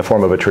in the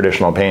form of a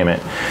traditional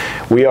payment.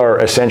 We are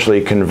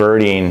essentially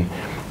converting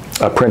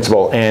a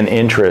principal and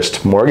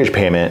interest mortgage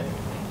payment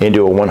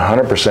into a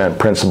 100%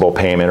 principal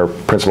payment or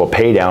principal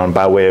pay down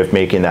by way of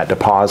making that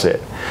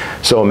deposit.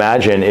 So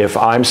imagine if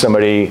I'm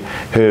somebody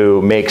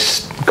who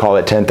makes, call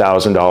it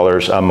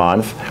 $10,000 a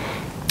month,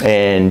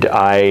 and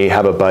I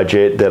have a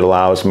budget that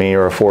allows me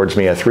or affords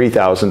me a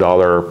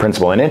 $3,000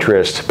 principal and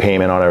interest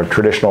payment on a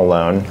traditional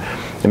loan,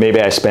 and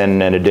maybe I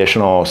spend an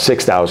additional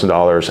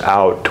 $6,000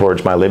 out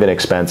towards my living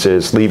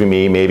expenses, leaving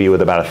me maybe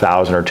with about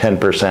 $1,000 or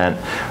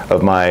 10%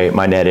 of my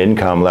net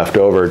income left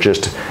over,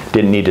 just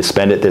didn't need to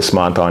spend it this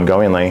month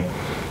ongoingly.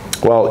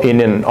 Well, in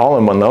an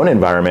all-in-one loan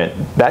environment,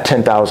 that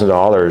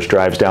 $10,000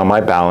 drives down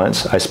my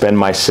balance. I spend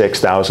my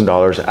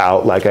 $6,000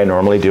 out like I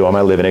normally do on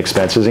my living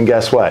expenses, and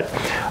guess what?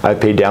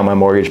 I've paid down my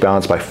mortgage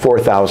balance by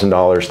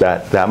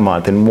 $4,000 that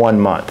month, in 1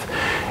 month.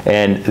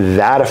 And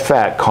that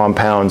effect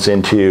compounds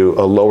into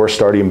a lower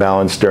starting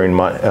balance during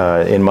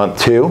in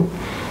month 2,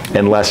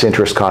 and less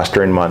interest cost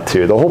during month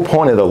 2. The whole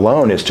point of the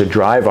loan is to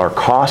drive our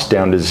cost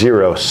down to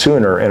 0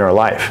 sooner in our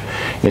life,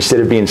 instead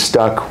of being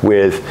stuck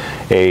with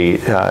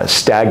a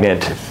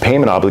stagnant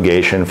payment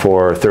obligation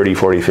for 30,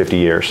 40, 50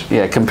 years.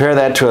 Yeah, compare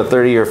that to a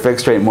 30-year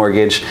fixed rate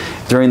mortgage.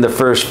 During the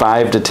first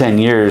 5 to 10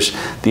 years,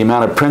 the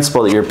amount of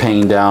principal that you're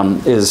paying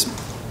down is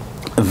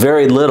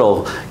very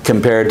little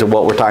compared to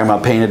what we're talking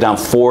about, paying it down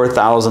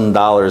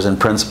 $4,000 in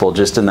principal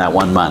just in that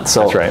 1 month.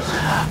 So, that's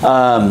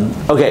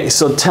right. Okay,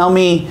 so tell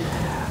me,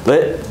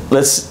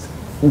 let's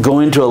go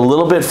into a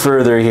little bit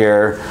further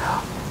here.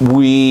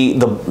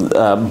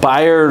 The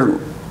buyer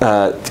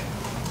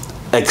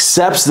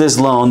accepts this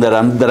loan that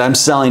I'm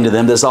selling to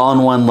them, this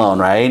all-in-one loan,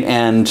 right?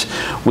 And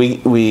we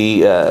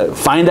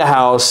find a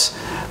house,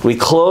 we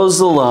close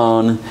the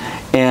loan,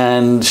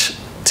 and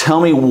tell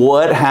me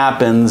what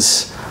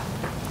happens,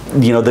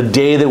 you know, the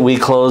day that we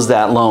close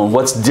that loan.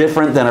 What's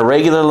different than a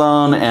regular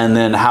loan, and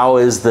then how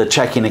is the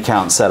checking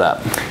account set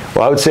up?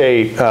 Well, I would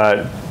say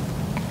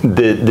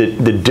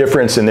the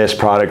difference in this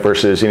product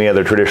versus any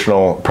other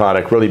traditional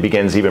product really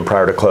begins even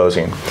prior to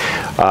closing.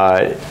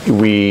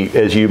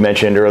 As you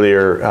mentioned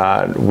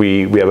earlier,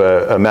 we have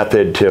a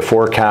method to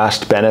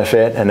forecast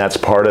benefit, and that's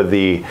part of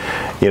the,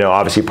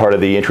 obviously part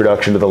of the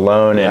introduction to the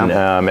loan.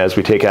 Yeah. And as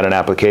we take out an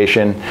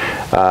application,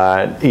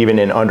 even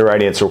in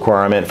underwriting, it's a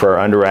requirement for our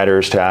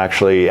underwriters to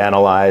actually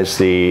analyze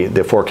the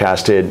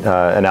forecasted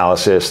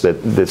analysis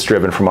that's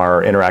driven from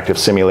our interactive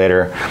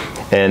simulator,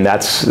 and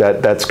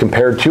that's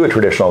compared to a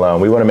traditional loan.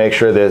 We want to make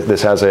sure that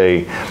this has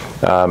a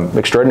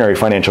extraordinary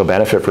financial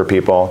benefit for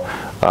people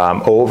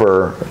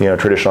over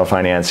traditional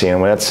financing,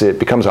 and when it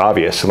becomes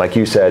obvious, like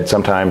you said,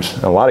 sometimes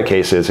in a lot of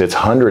cases it's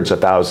hundreds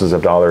of thousands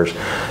of dollars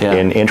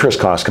in interest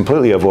costs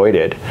completely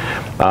avoided,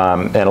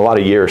 and a lot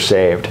of years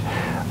saved.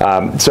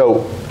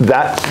 So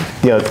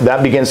that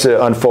begins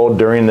to unfold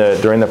during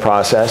the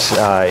process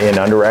in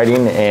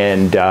underwriting,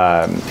 and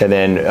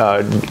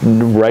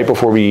then right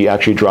before we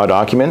actually draw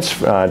documents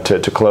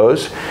to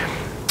close.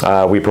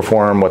 We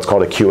perform what's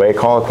called a QA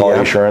call, a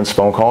quality assurance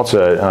phone call.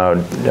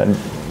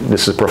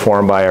 This is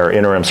performed by our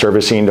interim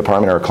servicing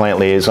department, our client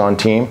liaison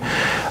team.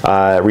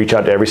 Reach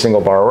out to every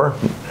single borrower.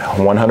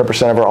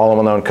 100% of our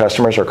all-in-one loan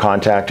customers are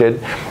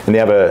contacted, and they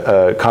have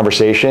a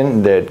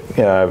conversation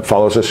that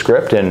follows a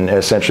script, and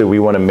essentially we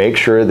want to make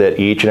sure that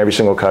each and every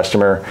single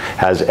customer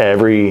has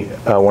every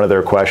one of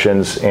their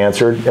questions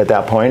answered at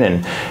that point,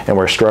 and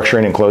we're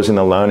structuring and closing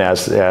the loan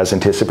as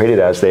anticipated,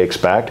 as they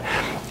expect.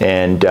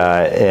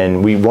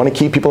 And we want to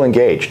keep people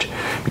engaged,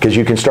 because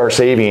you can start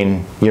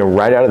saving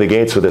right out of the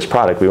gates with this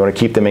product. We want to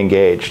keep them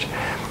engaged.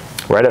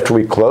 Right after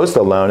we close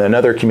the loan,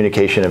 another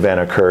communication event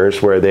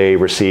occurs where they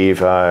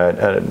receive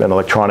an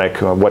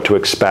electronic what to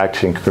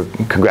expect and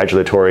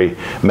congratulatory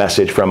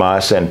message from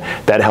us, and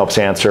that helps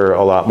answer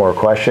a lot more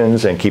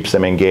questions and keeps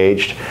them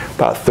engaged.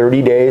 About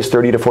 30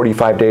 to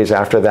 45 days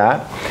after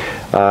that,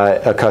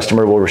 a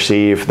customer will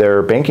receive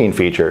their banking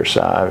features.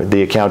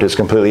 The account is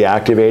completely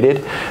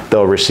activated.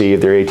 They'll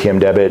receive their ATM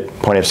debit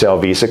point-of-sale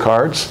Visa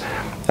cards,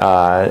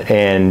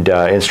 and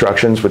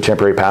instructions with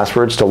temporary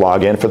passwords to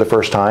log in for the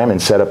first time and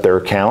set up their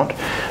account,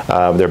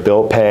 their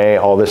bill pay,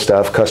 all this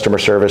stuff. Customer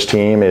service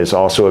team is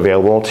also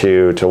available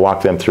to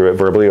walk them through it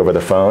verbally over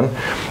the phone.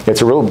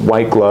 It's a real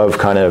white glove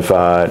kind of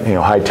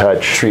high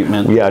touch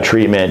treatment. Yeah,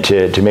 treatment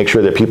to make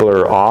sure that people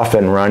are off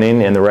and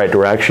running in the right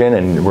direction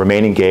and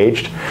remain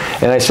engaged.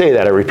 And I say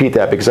that, I repeat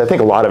that, because I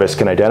think a lot of us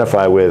can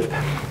identify with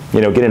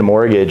getting a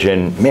mortgage,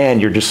 and man,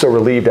 you're just so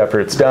relieved after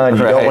it's done.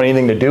 You don't want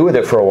anything to do with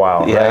it for a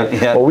while, right?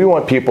 Yeah. Well, we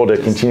want people to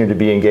continue to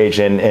be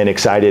engaged and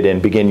excited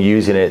and begin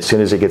using it as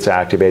soon as it gets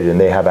activated and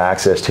they have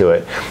access to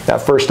it.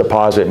 That first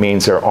deposit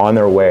means they're on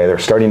their way. They're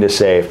starting to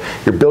save.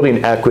 You're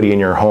building equity in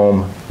your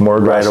home more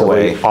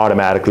aggressively,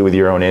 automatically with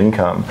your own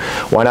income.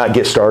 Why not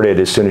get started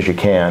as soon as you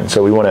can?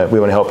 So we want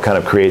to help kind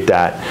of create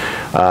that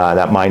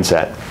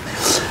mindset.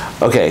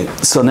 Okay,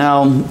 so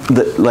now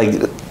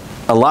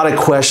a lot of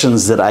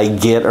questions that I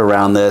get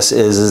around this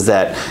is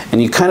that,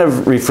 and you kind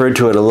of referred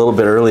to it a little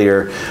bit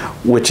earlier,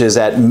 which is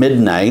at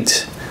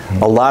midnight,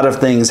 a lot of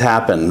things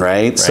happen,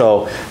 right?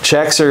 So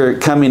checks are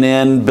coming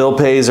in, bill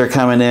pays are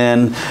coming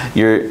in,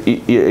 your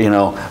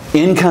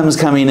income's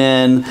coming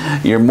in,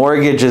 your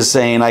mortgage is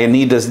saying, I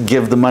need to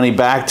give the money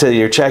back to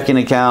your checking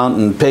account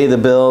and pay the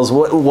bills.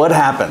 What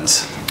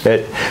happens?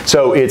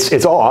 So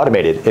it's all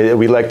automated.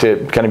 We like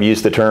to kind of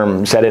use the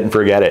term set it and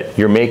forget it.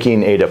 You're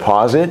making a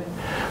deposit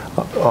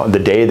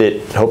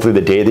hopefully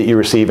the day that you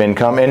receive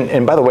income.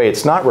 And by the way,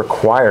 it's not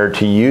required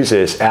to use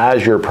this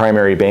as your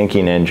primary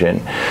banking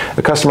engine.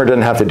 The customer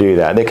doesn't have to do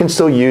that. They can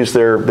still use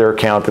their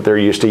account that they're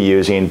used to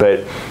using,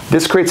 but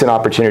this creates an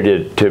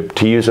opportunity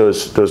to use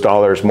those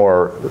dollars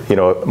more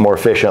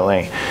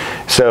efficiently.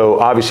 So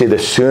obviously, the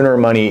sooner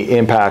money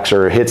impacts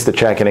or hits the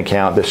checking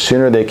account, the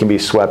sooner they can be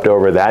swept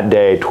over that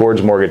day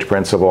towards mortgage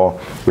principal,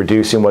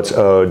 reducing what's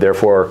owed,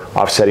 therefore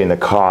offsetting the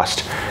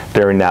cost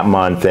during that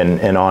month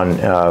and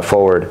on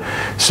forward.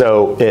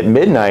 So at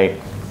midnight,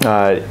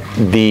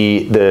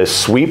 the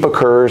sweep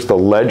occurs. The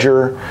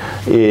ledger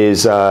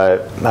is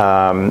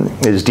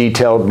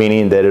detailed,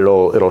 meaning that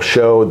it'll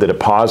show the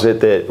deposit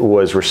that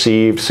was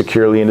received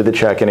securely into the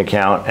checking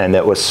account and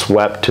that was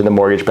swept to the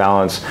mortgage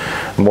balance.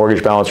 The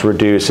mortgage balance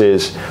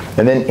reduces,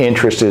 and then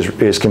interest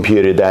is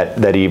computed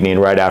that evening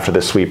right after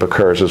the sweep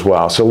occurs as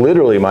well. So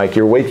literally, Mike,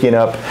 you're waking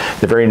up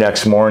the very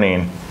next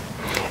morning,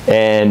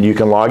 and you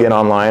can log in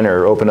online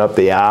or open up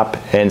the app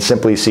and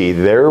simply see,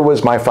 there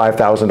was my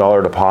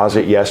 $5,000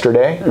 deposit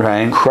yesterday,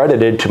 right,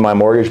 credited to my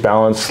mortgage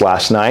balance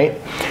last night.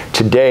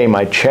 Today,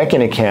 my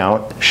checking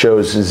account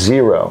shows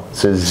zero.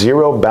 It's a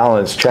zero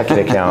balance checking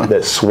account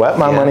that swept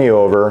my money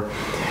over,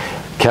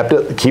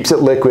 keeps it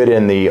liquid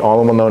in the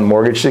all-in-one loan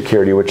mortgage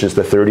security, which is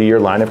the 30-year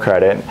line of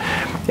credit,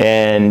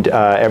 and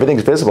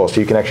everything's visible, so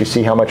you can actually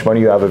see how much money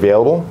you have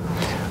available,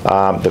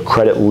 the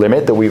credit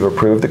limit that we've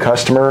approved the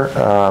customer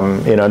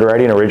in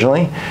underwriting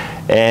originally,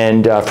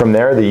 and from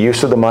there, the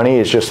use of the money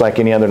is just like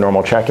any other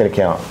normal checking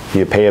account.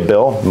 You pay a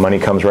bill, money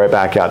comes right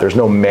back out. There's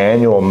no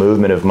manual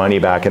movement of money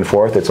back and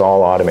forth. It's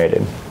all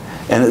automated.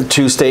 And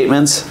 2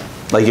 statements?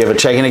 Like you have a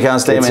checking account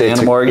statement and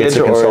a mortgage? It's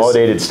a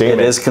consolidated statement.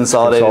 It is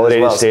consolidated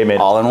as well.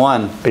 Statement. All in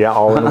one. Yeah,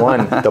 all in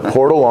one. The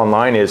portal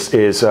online is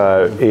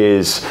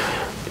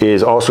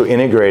also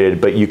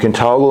integrated, but you can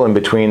toggle in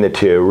between the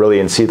two really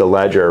and see the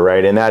ledger,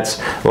 right? And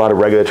that's a lot of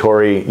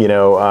regulatory,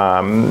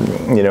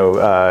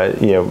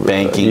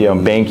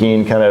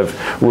 banking kind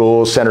of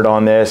rules centered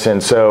on this.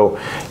 And so,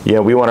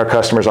 we want our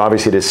customers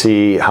obviously to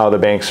see how the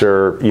banks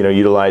are,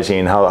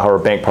 utilizing, how our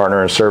bank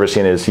partner and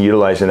servicing is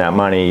utilizing that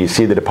money. You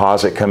see the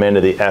deposit come into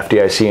the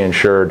FDIC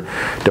insured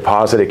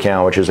deposit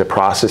account, which is a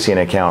processing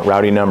account,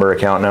 routing number,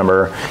 account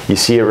number. You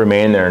see it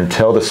remain there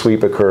until the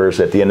sweep occurs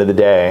at the end of the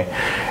day.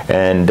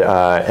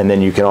 And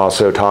then you can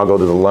also toggle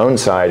to the loan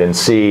side and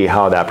see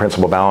how that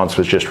principal balance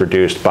was just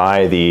reduced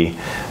by the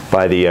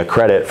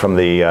credit from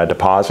the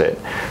deposit.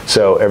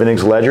 So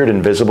everything's ledgered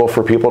and visible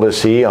for people to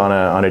see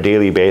on a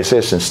daily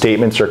basis, and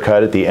statements are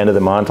cut at the end of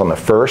the month on the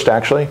 1st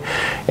actually,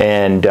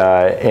 and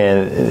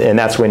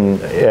that's when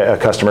a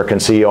customer can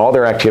see all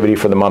their activity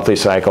for the monthly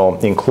cycle,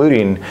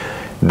 including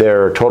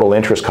their total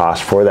interest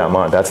cost for that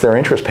month. That's their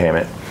interest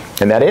payment.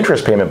 And that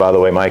interest payment, by the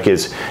way, Mike,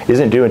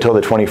 isn't due until the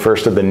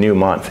 21st of the new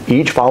month.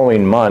 Each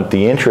following month,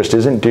 the interest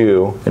isn't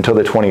due until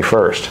the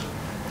 21st.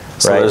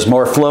 So right? There's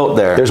more float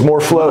there. There's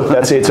more float.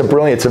 It's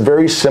a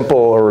very simple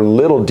or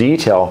little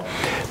detail,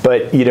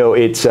 but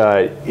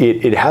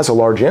it has a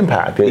large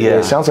impact.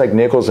 It sounds like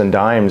nickels and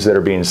dimes that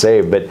are being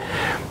saved, but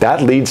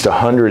that leads to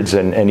hundreds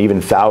and even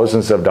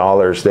thousands of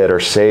dollars that are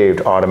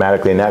saved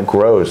automatically, and that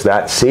grows.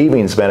 That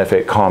savings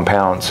benefit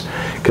compounds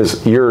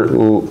because you're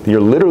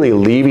literally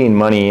leaving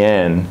money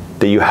in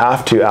that you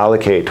have to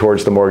allocate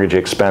towards the mortgage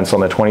expense on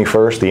the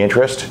 21st, the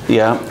interest,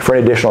 for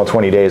an additional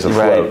 20 days of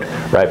float,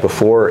 right,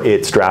 before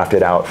it's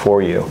drafted out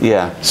for you.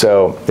 Yeah.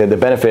 So the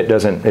benefit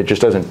doesn't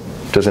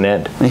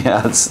end.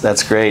 Yeah,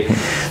 that's great.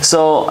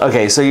 So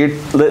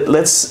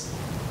let's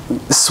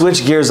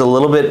switch gears a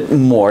little bit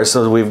more.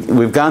 So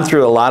we've gone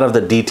through a lot of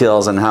the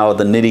details and how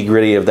the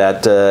nitty-gritty of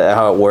that,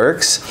 how it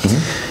works.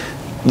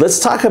 Mm-hmm. Let's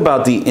talk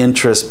about the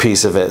interest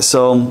piece of it.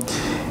 So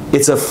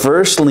it's a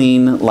first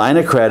lien line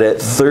of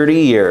credit, 30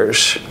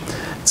 years.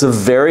 It's a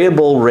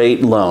variable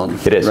rate loan.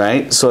 It is.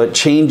 Right? So it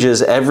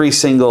changes every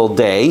single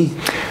day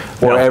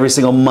or every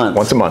single month.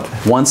 Once a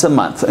month. Once a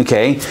month,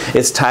 okay.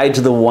 It's tied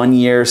to the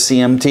 1-year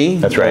CMT.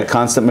 That's right.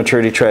 Constant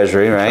maturity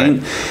treasury,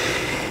 right?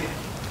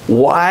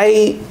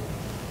 Why,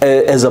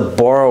 as a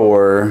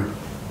borrower,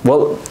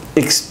 well,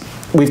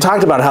 we've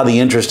talked about how the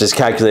interest is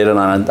calculated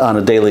on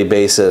a daily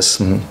basis.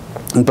 Mm-hmm.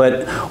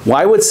 But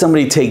why would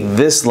somebody take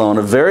this loan,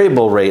 a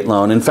variable rate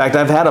loan? In fact,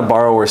 I've had a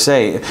borrower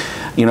say,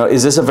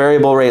 is this a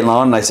variable rate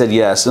loan? And I said,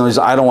 yes. And he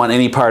said, I don't want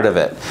any part of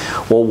it.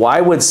 Well,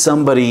 why would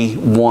somebody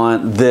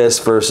want this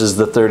versus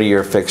the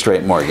 30-year fixed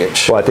rate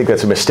mortgage? Well, I think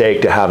that's a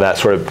mistake to have that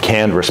sort of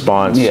canned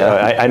response. Yeah.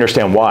 I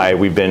understand why.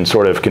 We've been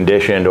sort of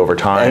conditioned over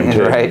time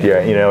to, right.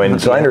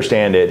 And so I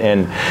understand it.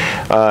 And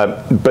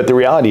but the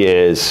reality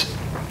is,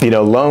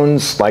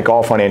 loans, like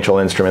all financial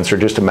instruments, are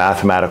just a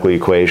mathematical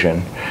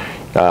equation.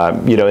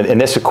 And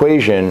this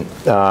equation,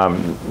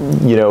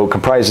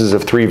 comprises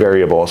of 3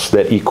 variables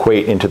that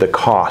equate into the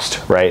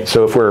cost, right?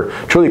 So if we're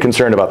truly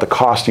concerned about the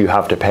cost you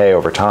have to pay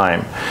over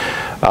time,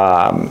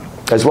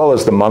 as well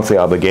as the monthly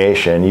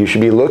obligation, you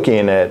should be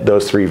looking at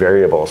those 3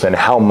 variables and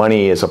how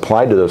money is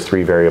applied to those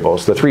 3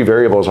 variables. The 3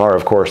 variables are,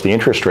 of course, the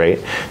interest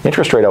rate. The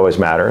interest rate always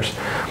matters,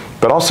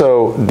 but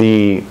also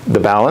the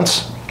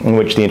balance in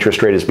which the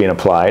interest rate is being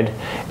applied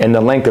and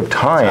the length of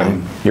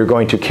time you're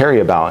going to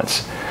carry a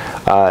balance.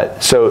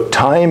 So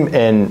time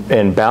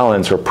and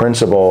balance or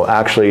principal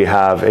actually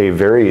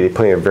they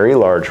play a very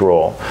large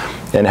role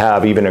and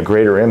have even a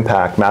greater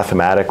impact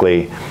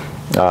mathematically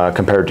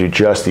compared to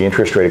just the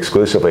interest rate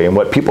exclusively. And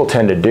what people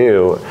tend to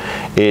do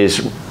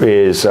is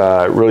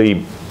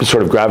really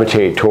sort of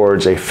gravitate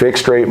towards a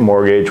fixed rate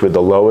mortgage with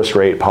the lowest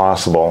rate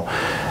possible.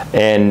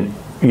 And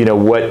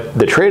what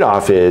the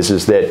trade-off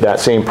is that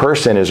same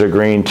person is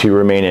agreeing to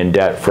remain in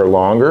debt for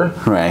longer,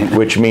 right?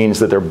 Which means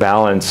that their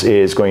balance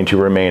is going to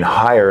remain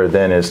higher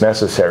than is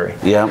necessary.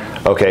 Yeah.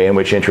 Okay, in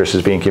which interest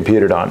is being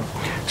computed on.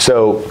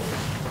 So,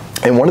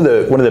 and one of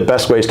the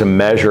best ways to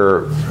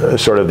measure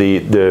sort of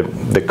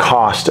the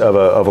cost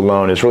of a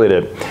loan is really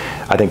to,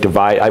 I think,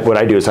 what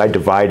I do is I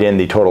divide in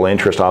the total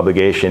interest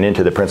obligation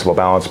into the principal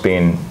balance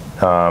being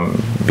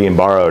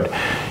borrowed.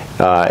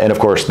 And of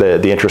course,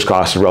 the interest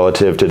cost is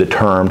relative to the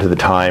term, to the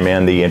time,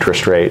 and the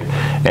interest rate,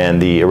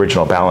 and the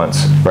original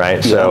balance,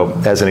 right? Yeah.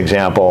 So, as an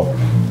example,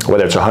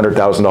 whether it's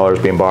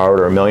 $100,000 being borrowed,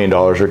 or $1 million,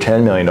 or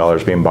 $10 million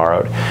being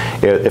borrowed,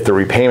 if the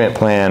repayment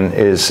plan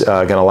is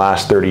going to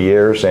last 30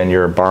 years, and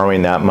you're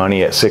borrowing that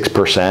money at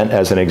 6%,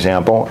 as an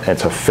example,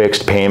 it's a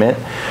fixed payment.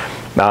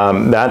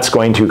 That's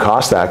going to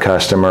cost that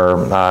customer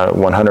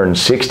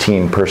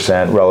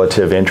 116%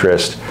 relative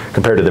interest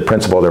compared to the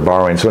principal they're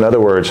borrowing. So, in other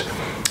words,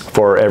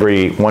 for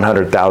every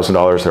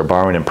 $100,000 they're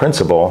borrowing in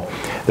principal,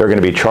 they're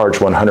going to be charged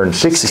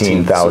 $116,000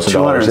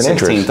 in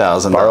interest.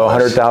 Borrow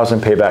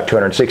 $100,000, pay back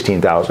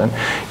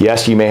 $216,000.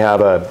 Yes, you may have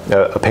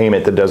a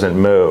payment that doesn't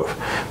move,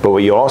 but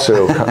what you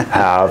also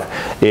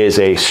have is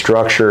a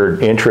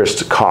structured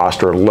interest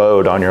cost or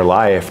load on your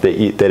life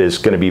that is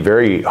going to be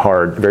very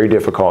hard, very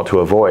difficult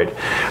to avoid.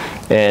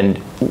 And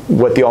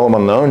what the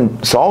all-in-one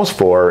loan solves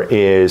for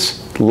is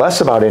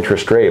less about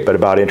interest rate, but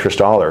about interest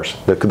dollars,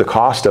 the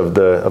cost of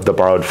the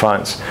borrowed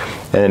funds.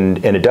 And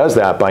it does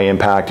that by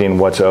impacting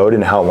what's owed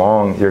and how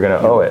long you're going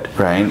to owe it.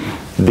 Right.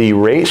 The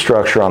rate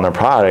structure on the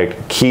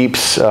product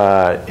keeps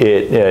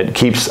it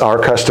keeps our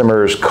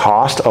customers'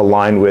 cost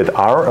aligned with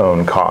our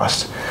own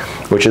cost,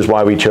 which is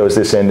why we chose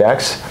this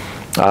index.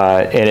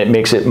 And it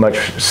makes it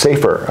much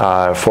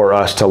safer for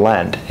us to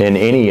lend in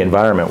any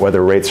environment,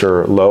 whether rates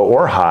are low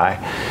or high.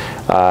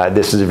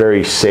 This is a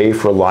very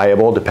safe,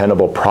 reliable,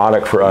 dependable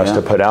product for us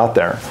to put out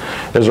there.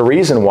 There's a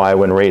reason why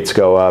when rates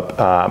go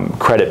up,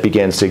 credit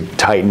begins to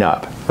tighten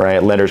up,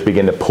 right? Lenders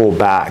begin to pull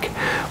back.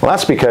 Well,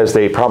 that's because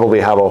they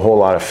probably have a whole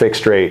lot of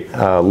fixed rate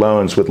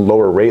loans with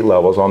lower rate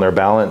levels on their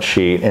balance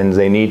sheet, and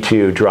they need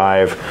to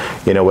drive,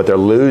 what they're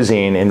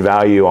losing in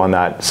value on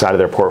that side of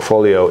their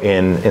portfolio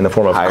in the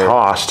form of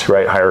cost,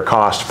 right? Higher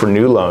cost for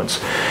new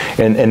loans.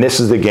 And this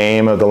is the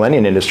game of the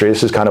lending industry.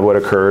 This is kind of what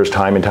occurs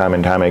time and time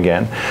and time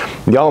again.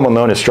 The all-in-one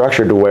loan is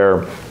structured to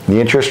where the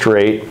interest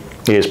rate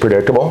is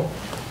predictable.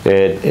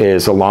 It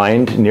is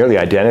aligned nearly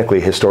identically,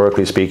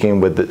 historically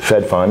speaking, with the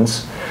Fed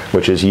funds,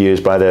 which is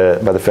used by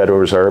the Federal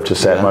Reserve to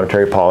set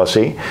monetary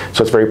policy.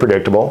 So it's very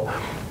predictable.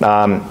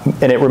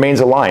 And it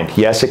remains aligned.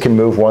 Yes, it can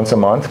move once a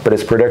month, but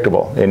it's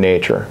predictable in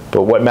nature.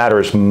 But what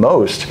matters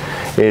most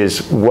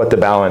is what the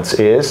balance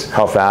is,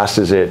 how fast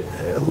is it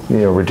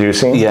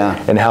reducing,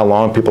 and how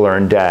long people are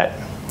in debt.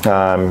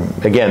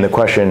 Again, the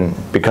question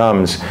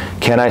becomes,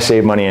 can I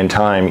save money and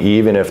time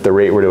even if the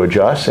rate were to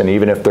adjust, and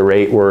even if the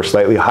rate were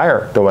slightly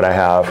higher than what I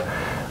have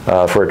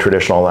for a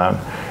traditional loan?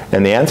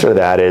 And the answer to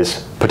that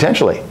is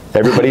potentially.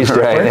 Everybody's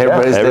different. Right.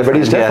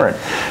 Everybody's different.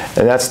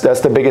 And that's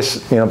the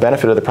biggest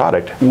benefit of the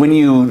product. When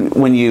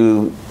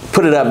you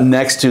put it up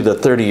next to the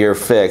 30-year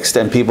fixed,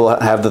 and people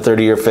have the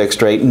 30-year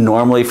fixed rate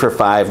normally for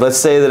 5. Let's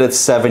say that it's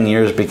 7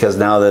 years because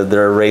now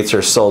their rates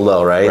are so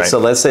low, right? So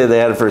let's say they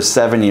had it for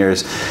 7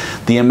 years.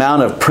 The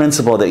amount of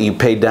principal that you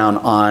paid down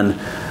on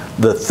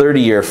the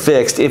 30-year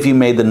fixed, if you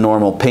made the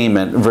normal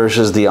payment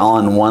versus the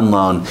all-in-one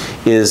loan,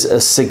 is a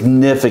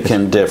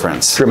significant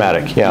difference.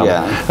 Dramatic,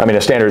 yeah. I mean,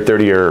 a standard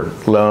 30-year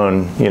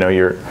loan,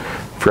 you're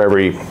for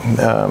every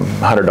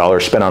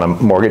 $100 spent on a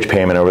mortgage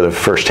payment over the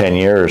first 10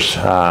 years,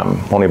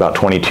 only about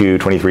 $22,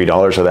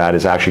 $23 of that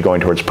is actually going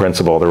towards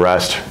principal. The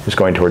rest is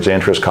going towards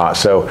interest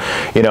costs. So,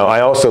 I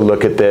also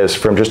look at this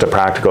from just a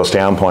practical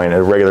standpoint,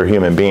 a regular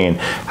human being.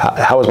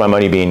 How is my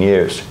money being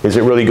used? Is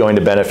it really going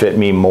to benefit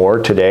me more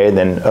today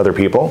than other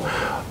people?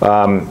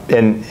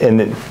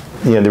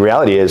 The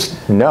reality is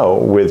no.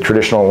 With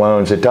traditional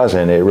loans, it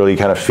doesn't. It really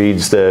kind of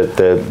feeds the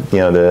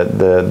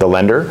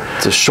lender.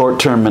 It's a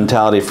short-term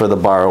mentality for the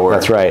borrower.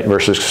 That's right.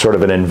 Versus sort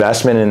of an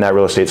investment in that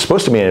real estate. It's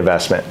supposed to be an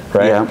investment,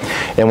 right?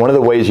 Yeah. And one of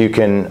the ways you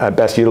can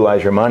best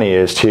utilize your money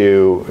is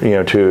to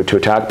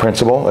attack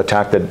principal,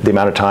 attack the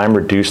amount of time,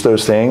 reduce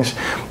those things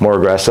more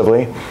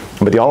aggressively.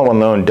 But the all-in-one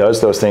loan does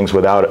those things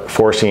without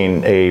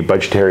forcing a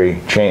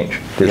budgetary change.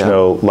 There's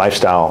no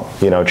lifestyle,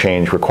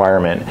 change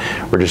requirement.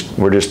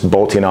 We're just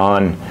bolting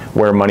on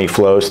where money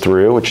flows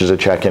through, which is a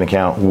checking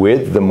account,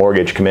 with the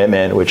mortgage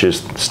commitment, which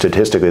is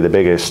statistically the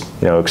biggest,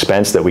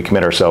 expense that we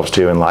commit ourselves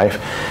to in life,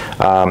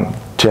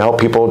 to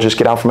help people just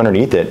get out from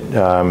underneath it,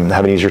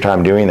 have an easier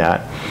time doing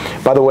that.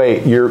 By the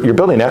way, you're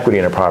building equity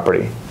in a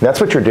property.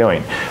 That's what you're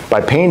doing.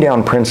 By paying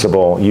down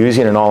principal,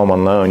 using an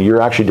all-in-one loan,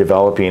 you're actually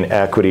developing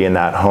equity in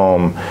that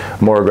home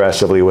more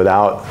aggressively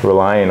without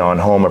relying on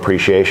home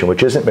appreciation,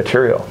 which isn't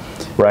material,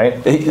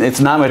 right? It's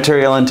not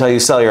material until you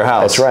sell your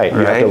house. That's right. You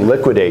have to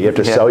liquidate. You have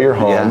to sell your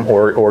home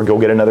or go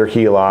get another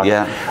HELOC,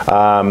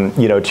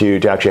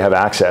 to actually have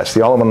access.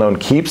 The all-in-one loan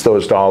keeps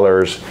those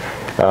dollars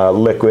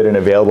liquid and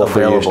available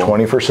for use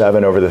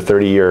 24/7 over the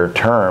 30-year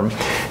term.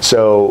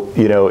 So,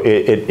 you know,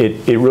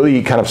 it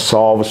really kind of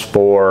solves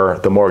for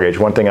the mortgage.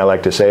 One thing I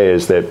like to say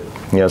is that,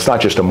 you know, it's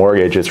not just a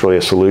mortgage, it's really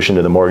a solution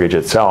to the mortgage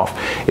itself.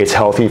 It's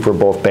healthy for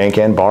both bank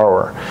and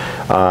borrower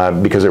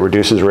because it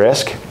reduces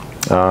risk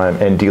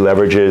and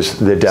deleverages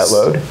the debt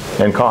load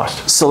and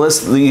cost. So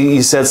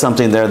you said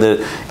something there that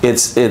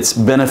it's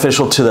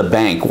beneficial to the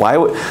bank. Why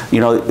would, you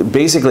know,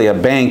 basically a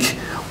bank,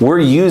 we're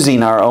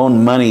using our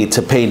own money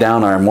to pay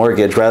down our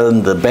mortgage rather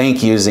than the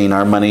bank using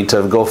our money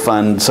to go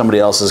fund somebody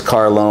else's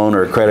car loan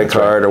or credit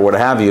card or what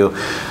have you.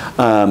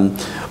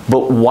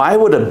 But why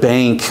would a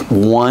bank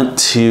want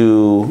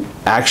to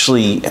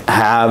actually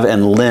have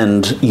and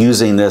lend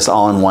using this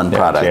all-in-one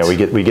product? Yeah,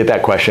 we get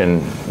that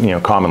question, you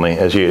know, commonly,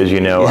 as you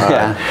know.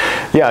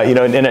 Yeah, you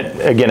know, and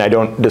again, I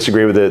don't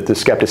disagree with the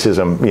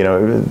skepticism. You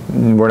know,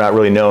 we're not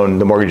really known.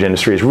 The mortgage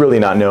industry is really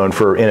not known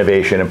for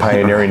innovation and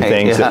pioneering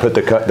things that put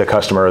the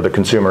customer or the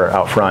consumer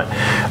out front.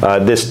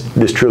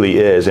 This truly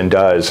is and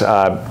does.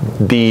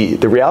 The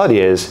reality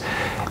is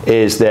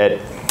that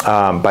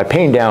by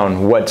paying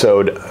down what's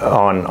owed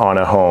on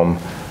a home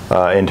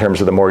in terms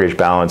of the mortgage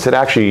balance, it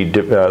actually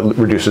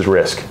reduces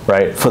risk,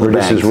 right? It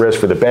reduces risk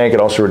for the bank.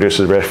 It also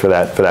reduces risk for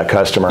that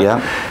customer.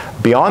 Yeah.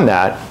 Beyond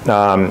that,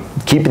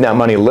 keeping that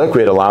money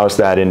liquid allows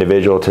that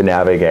individual to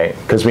navigate,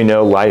 because we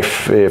know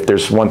life, if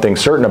there's one thing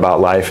certain about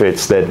life,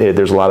 it's that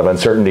there's a lot of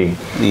uncertainty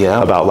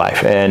about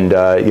life. And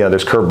you know,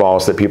 there's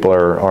curveballs that people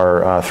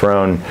are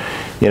thrown,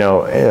 you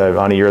know,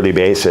 on a yearly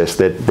basis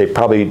that they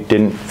probably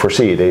didn't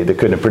foresee, they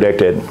couldn't have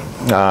predicted.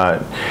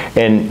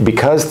 And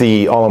because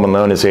the all-in-one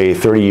loan is a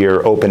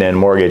 30-year open-end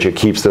mortgage, it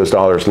keeps those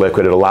dollars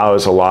liquid. It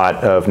allows a lot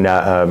of,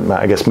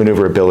 I guess,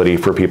 maneuverability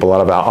for people, a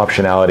lot of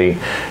optionality,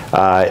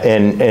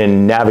 and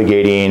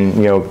navigating,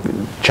 you know,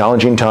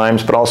 challenging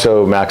times, but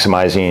also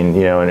maximizing,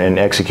 you know, and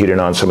executing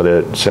on some of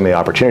the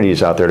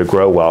opportunities out there to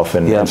grow wealth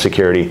and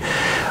security.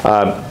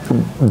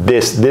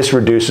 This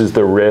reduces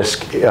the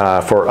risk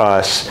for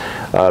us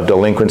of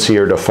delinquency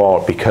or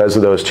default because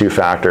of those two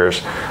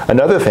factors.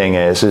 Another thing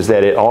is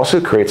that it also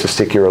creates a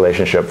stickier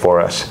relationship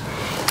for us.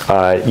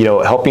 You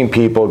know, helping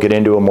people get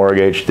into a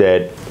mortgage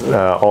that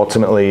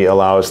ultimately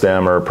allows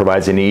them or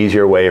provides an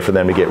easier way for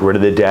them to get rid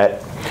of the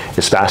debt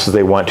as fast as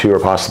they want to or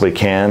possibly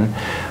can,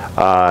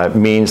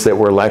 means that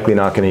we're likely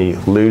not going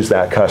to lose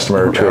that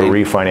customer to a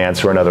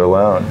refinance or another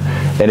loan.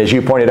 And as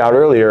you pointed out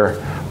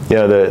earlier, you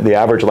know, the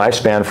average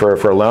lifespan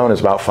for a loan is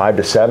about 5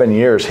 to 7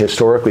 years,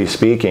 historically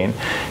speaking.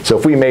 So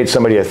if we made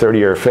somebody a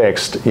 30-year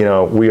fixed, you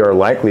know, we are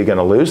likely going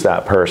to lose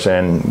that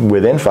person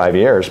within 5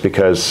 years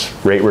because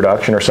rate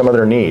reduction or some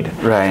other need.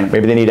 Right.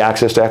 Maybe they need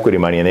access to equity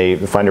money and they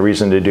find a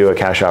reason to do a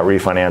cash out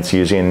refinance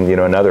using, you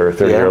know, another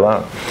 30-year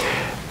loan.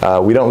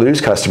 We don't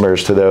lose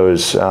customers to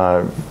those, you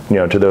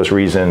know, to those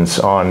reasons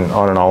on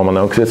an all-in-one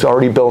loan because it's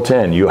already built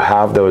in. You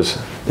have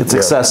those. It's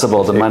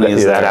accessible. The money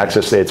is that there.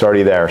 Access. It's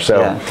already there.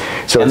 So,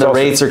 and the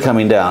rates are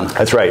coming down.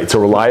 That's right. It's a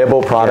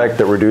reliable product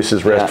that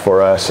reduces risk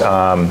for us,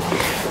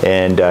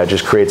 and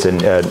just creates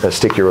a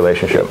stickier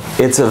relationship.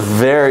 It's a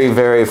very,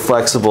 very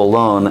flexible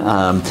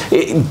loan.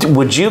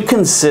 Would you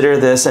consider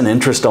this an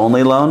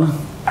interest-only loan?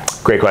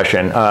 Great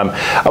question.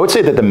 I would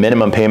say that the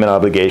minimum payment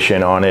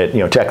obligation on it,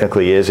 you know,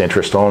 technically is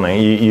interest only.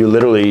 You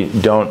literally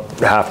don't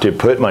have to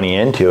put money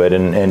into it,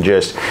 and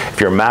just if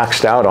you're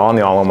maxed out on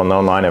the all-in-one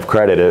loan line of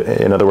credit,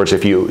 in other words,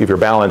 if your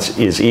balance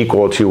is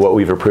equal to what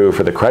we've approved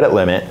for the credit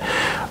limit,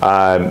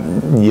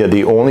 you know,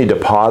 the only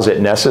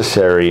deposit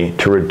necessary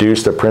to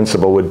reduce the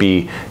principal would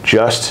be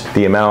just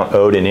the amount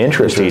owed in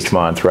interest each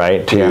month,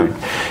 right?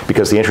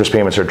 Because the interest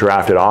payments are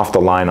drafted off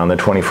the line on the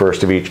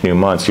 21st of each new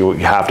month. So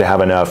you have to have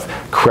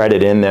enough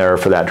credit in there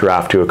for that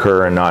draft to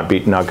occur and not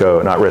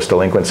risk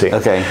delinquency.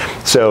 Okay.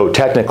 So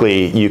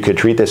technically, you could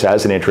treat this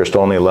as an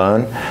interest-only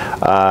loan,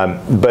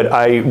 but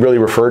I really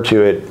refer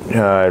to it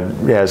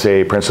as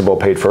a principal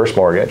paid first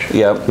mortgage.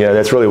 Yep. You know,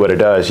 that's really what it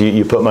does.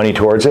 You put money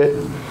towards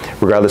it,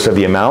 regardless of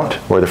the amount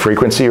or the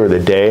frequency or the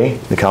day,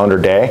 the calendar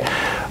day,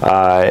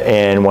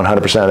 and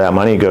 100% of that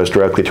money goes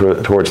directly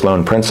towards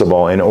loan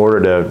principal in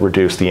order to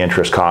reduce the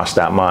interest cost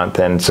that month.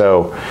 And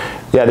so,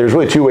 yeah, there's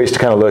really two ways to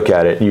kind of look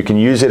at it. You can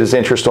use it as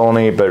interest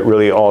only, but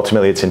really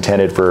ultimately it's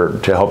intended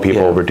to help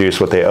people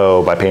reduce what they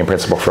owe by paying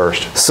principal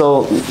first.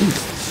 So,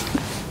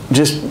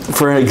 just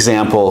for an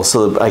example,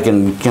 so that I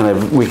can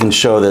we can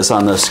show this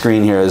on the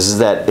screen here, is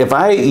that if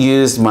I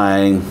used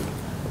my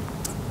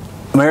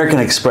American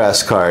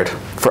Express card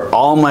for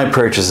all my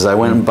purchases, I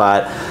went and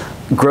bought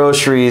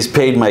groceries,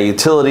 paid my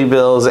utility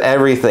bills,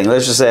 everything.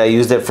 Let's just say I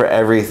used it for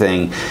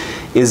everything.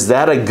 Is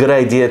that a good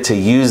idea to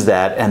use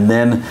that and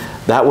then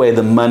That way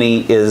the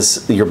money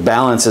is, your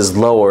balance is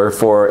lower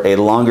for a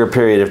longer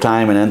period of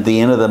time, and at the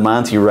end of the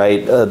month you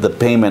write the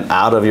payment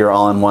out of your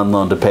all-in-one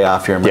loan to pay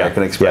off your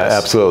American Express. Yeah,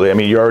 absolutely. I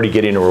mean, you're already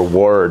getting a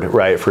reward,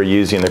 right, for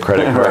using the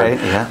credit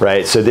card,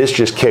 right? So this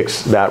just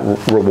kicks that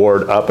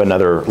reward up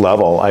another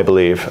level, I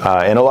believe,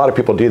 and a lot of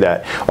people do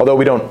that. Although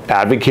we don't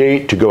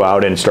advocate to go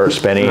out and start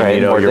spending,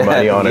 your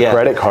money on a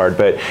credit card,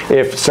 but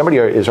if somebody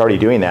is already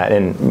doing that,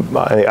 and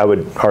I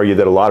would argue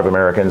that a lot of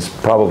Americans,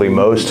 probably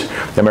most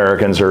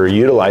Americans, are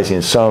utilizing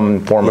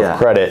some form of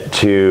credit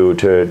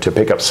to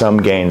pick up some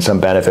gain, some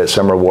benefit,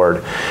 some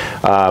reward.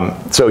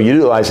 So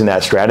utilizing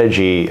that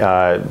strategy,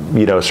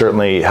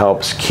 certainly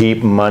helps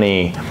keep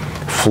money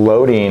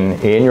floating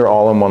in your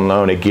all-in-one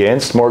loan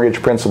against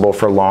mortgage principal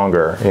for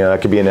longer.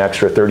 That could be an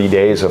extra 30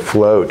 days of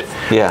float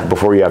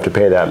before you have to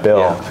pay that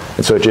bill.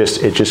 And so it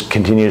just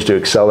continues to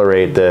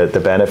accelerate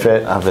the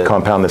benefit,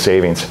 compound the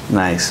savings.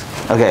 Nice.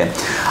 Okay.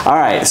 All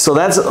right. So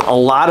that's a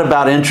lot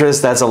about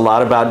interest. That's a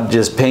lot about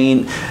just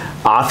paying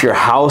off your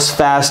house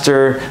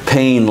faster,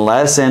 paying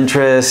less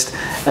interest.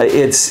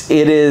 It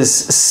is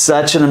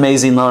such an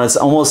amazing loan. It's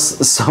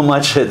almost so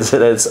much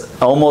that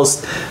it's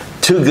almost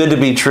too good to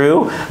be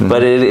true,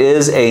 but it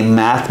is a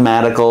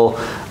mathematical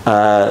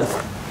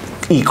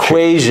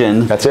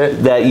equation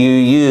that you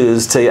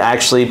use to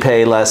actually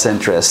pay less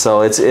interest.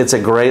 So it's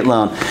a great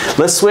loan.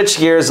 Let's switch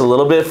gears a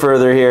little bit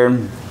further here,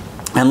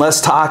 and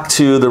let's talk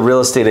to the real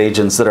estate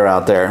agents that are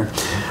out there.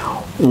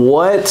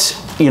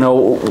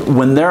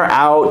 When they're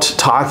out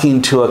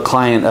talking to a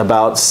client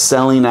about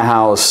selling a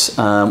house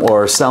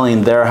or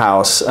selling their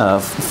house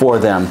for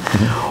them,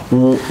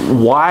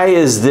 why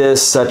is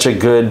this such a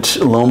good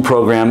loan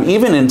program?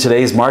 Even in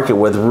today's market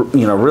with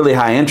really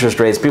high interest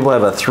rates, people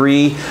have a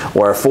 3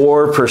 or a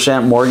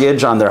 4%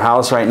 mortgage on their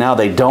house right now.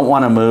 They don't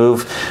want to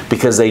move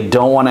because they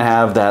don't want to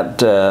have that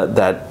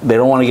they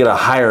don't want to get a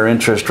higher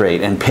interest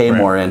rate and pay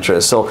more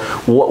interest. So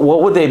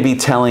what would they be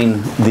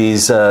telling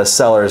these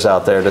sellers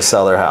out there to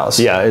sell their house?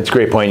 Yeah, it's a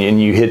great point,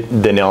 and you hit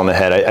the nail on the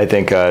head. I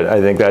think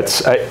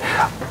that's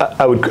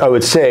I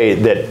would say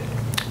that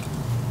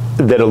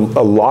a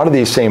lot of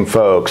these same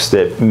folks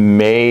that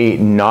may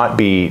not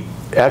be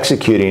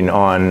executing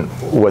on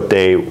what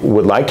they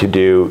would like to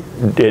do,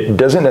 it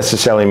doesn't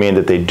necessarily mean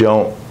that they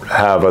don't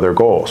have other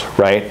goals,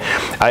 right?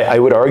 I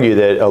would argue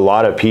that a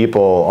lot of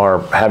people are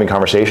having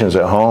conversations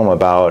at home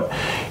about,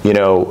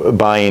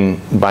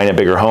 buying a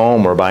bigger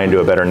home or buying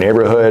to a better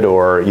neighborhood,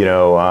 or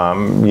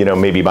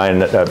maybe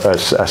buying a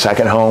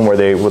second home where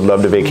they would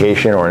love to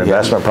vacation, or an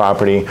investment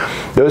property.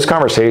 Those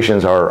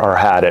conversations are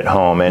had at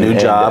home, and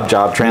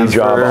job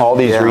transfer, all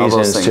these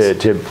reasons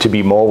to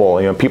be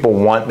mobile. People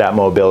want that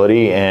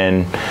mobility,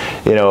 and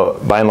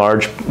by and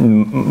large, a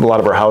lot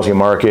of our housing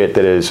market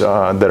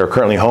that are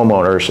currently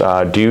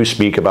homeowners do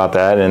speak about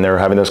that, and they're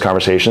having those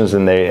conversations,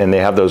 and they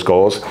have those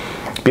goals.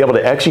 Be able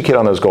to execute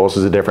on those goals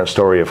is a different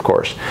story, of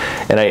course.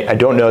 And I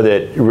don't know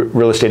that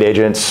real estate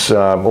agents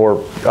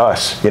or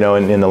us,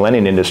 in the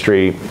lending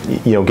industry,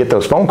 get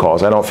those phone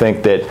calls. I don't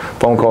think that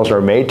phone calls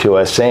are made to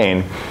us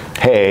saying,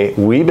 hey,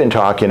 we've been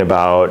talking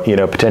about,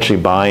 potentially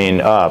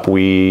buying up.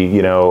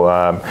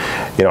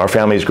 Our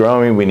family's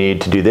growing. We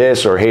need to do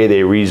this. Or hey,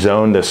 they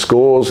rezoned the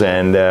schools,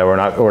 and we're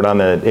not in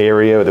the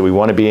area that we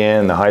want to be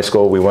in, the high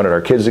school we wanted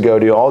our kids to go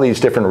to. All these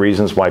different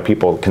reasons why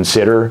people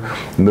consider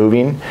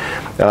moving.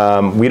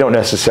 We don't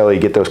necessarily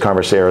get those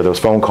conversations or those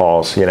phone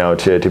calls,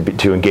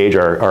 to engage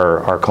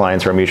our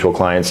clients, our mutual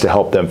clients, to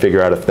help them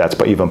figure out if that's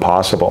even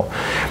possible.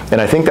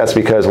 And I think that's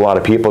because a lot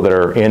of people that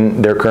are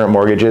in their current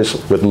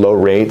mortgages with low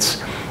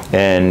rates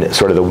and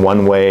sort of the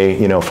one-way,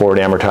 forward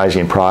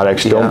amortizing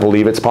products don't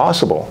believe it's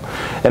possible.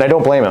 And I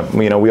don't blame them.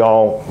 We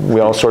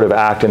all sort of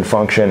act and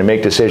function and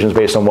make decisions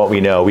based on what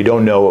we know. We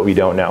don't know what we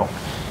don't know.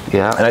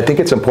 Yeah. And I think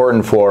it's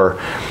important for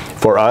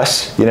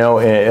us, here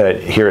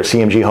at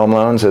CMG Home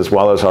Loans, as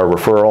well as our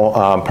referral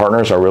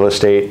partners, our real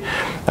estate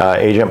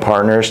agent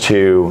partners,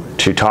 to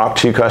talk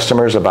to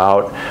customers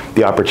about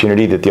the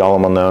opportunity that the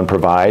all-in-one loan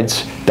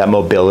provides, that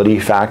mobility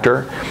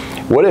factor.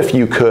 What if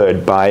you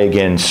could buy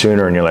again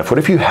sooner in your life? What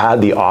if you had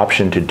the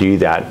option to do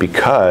that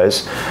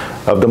because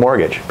of the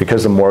mortgage?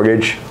 Because the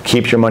mortgage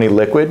keeps your money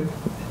liquid.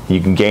 You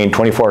can gain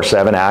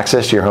 24/7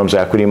 access to your home's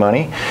equity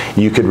money.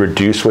 You could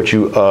reduce what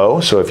you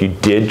owe. So if you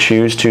did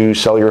choose to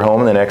sell your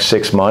home in the next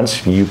 6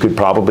 months, you could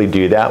probably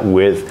do that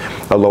with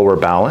a lower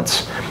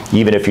balance.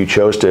 Even if you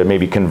chose to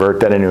maybe convert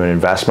that into an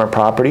investment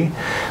property,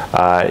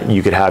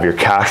 you could have your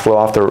cash flow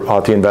off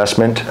the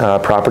investment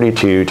property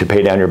to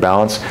pay down your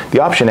balance. The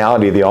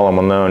optionality of the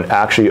all-in-one loan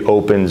actually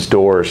opens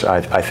doors,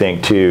 I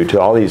think, to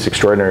all these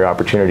extraordinary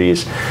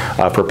opportunities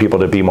for people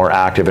to be more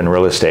active in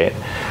real estate.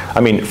 I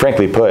mean,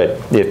 frankly put,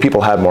 if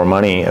people had more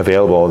money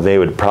available, they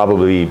would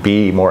probably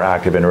be more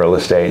active in real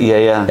estate.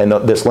 And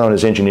this loan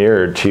is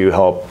engineered to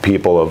help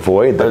people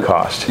avoid the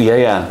cost.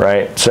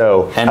 Right?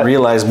 So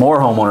realize more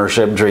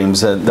homeownership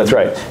dreams that That's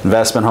right.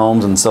 investment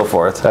homes and so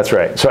forth. That's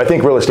right. So I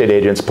think real estate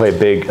agents play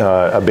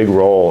a big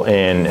role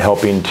in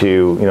helping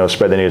to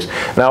spread the news.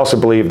 And I also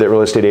believe that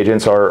real estate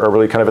agents are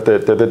really kind of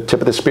at the tip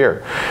of the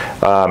spear.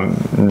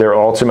 They're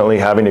ultimately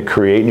having to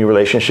create new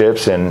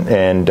relationships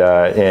and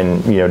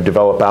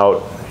develop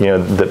out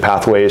the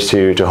pathways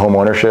to home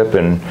ownership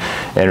and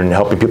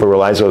helping people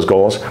realize those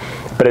goals.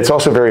 But it's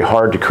also very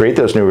hard to create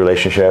those new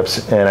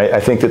relationships, and I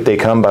think that they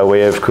come by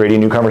way of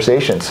creating new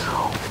conversations.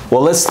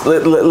 Well,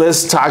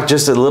 let's talk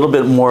just a little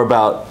bit more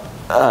about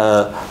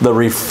the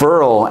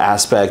referral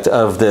aspect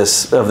of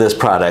this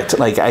product.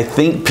 Like, I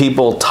think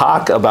people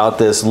talk about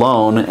this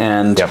loan,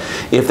 and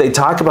if they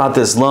talk about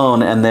this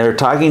loan and they're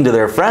talking to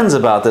their friends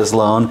about this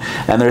loan,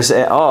 and they're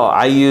saying, "Oh,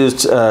 I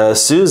used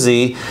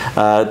Susie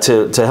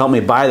to help me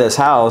buy this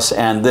house,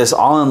 and this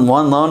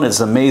all-in-one loan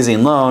is an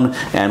amazing loan,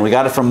 and we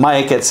got it from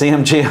Mike at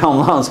CMG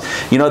Home Loans."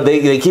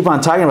 They keep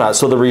on talking about it.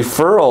 So the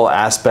referral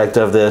aspect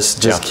of this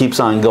just keeps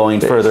on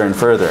going further and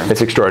further.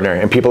 It's extraordinary,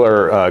 and people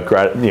are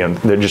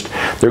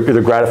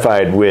they're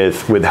gratified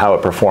with how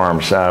it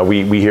performs.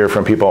 We hear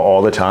from people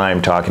all the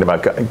time talking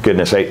about,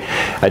 goodness, I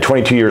had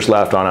 22 years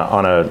left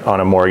on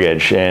a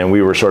mortgage, and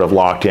we were sort of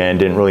locked in,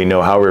 didn't really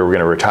know how we were going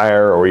to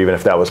retire or even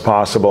if that was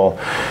possible.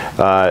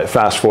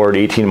 Fast forward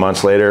 18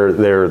 months later,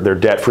 they're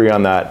debt free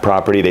on that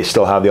property. They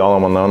still have the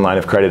all-in-one loan line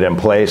of credit in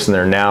place, and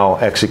they're now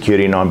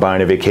executing on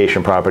buying a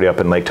vacation property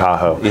up in Lake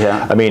Tahoe.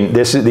 Yeah. I mean,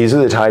 these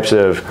are the types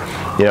of,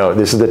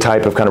 this is the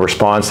type of kind of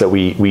response that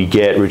we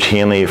get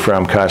routinely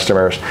from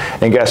customers.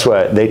 And guess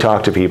what? They talk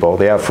to people.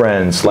 They have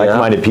friends.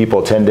 Like-minded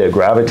people tend to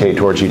gravitate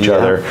towards each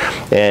other,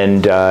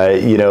 and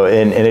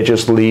and it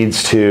just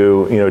leads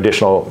to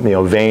additional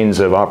veins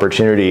of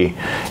opportunity,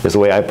 is the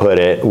way I put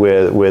it,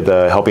 with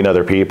helping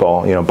other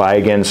people buy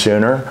again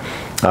sooner.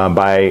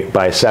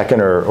 Buy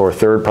second or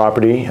third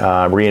property,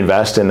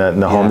 reinvest in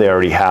the home they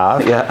already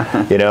have,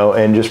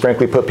 and just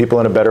frankly put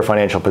people in a better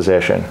financial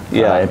position.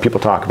 And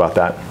people talk about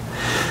that.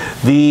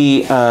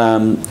 The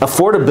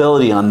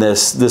affordability on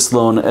this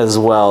loan as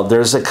well.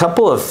 There's a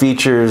couple of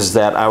features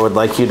that I would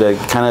like you to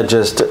kind of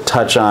just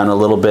touch on a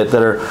little bit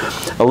that are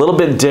a little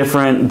bit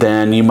different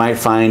than you might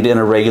find in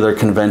a regular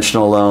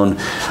conventional loan.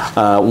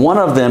 One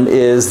of them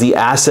is the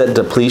asset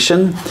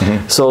depletion.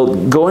 Mm-hmm. So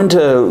go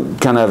into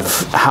kind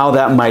of how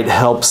that might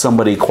help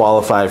somebody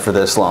qualify for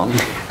this loan.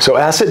 So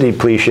asset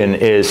depletion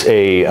is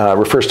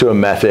refers to a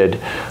method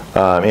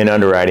in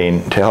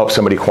underwriting to help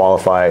somebody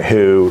qualify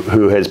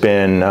who has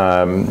been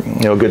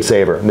a good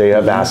saver. They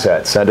have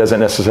assets. That doesn't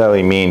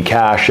necessarily mean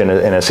cash in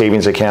a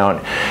savings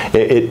account.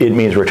 It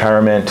means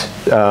retirement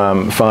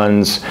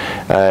funds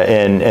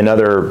and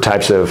other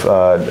types of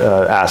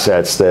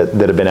assets that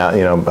have been out,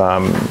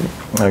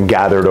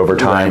 gathered over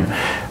time.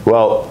 Right.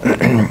 Well,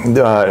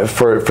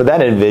 for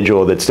that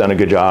individual that's done a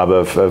good job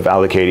of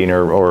allocating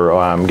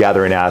or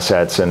gathering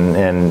assets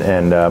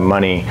and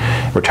money,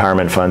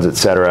 retirement funds,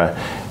 etc.,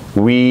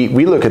 we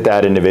look at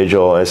that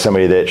individual as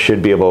somebody that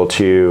should be able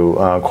to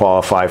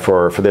qualify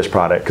for this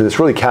product, because it's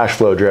really cash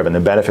flow driven. The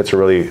benefits are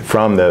really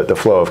from the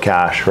flow of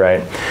cash,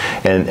 right,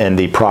 and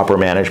the proper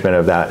management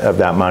of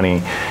that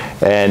money.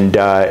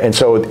 And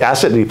so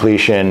asset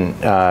depletion,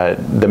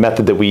 the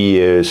method that we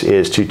use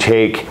is to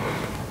take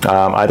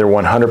either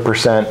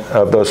 100%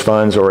 of those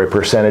funds or a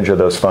percentage of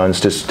those funds,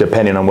 just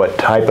depending on what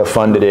type of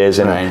fund it is,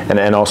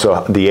 and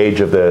also the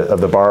age of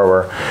the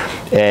borrower,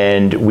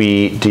 and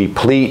we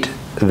deplete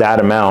that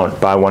amount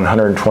by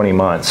 120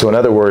 months. So in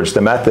other words, the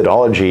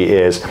methodology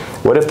is,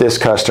 what if this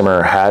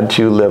customer had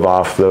to live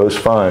off those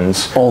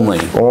funds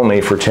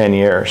only for 10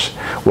 years?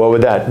 What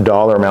would that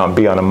dollar amount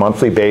be on a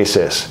monthly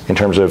basis in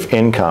terms of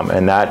income?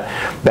 And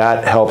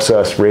that helps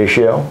us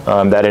ratio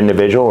that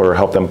individual, or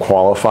help them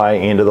qualify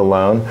into the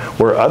loan,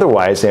 where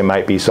otherwise they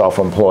might be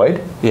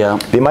self-employed. Yeah.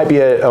 They might be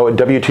a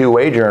W-2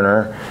 wage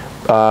earner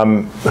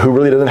who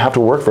really doesn't have to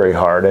work very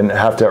hard and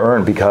have to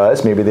earn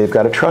because maybe they've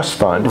got a trust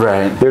fund.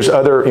 Right. There's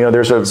other,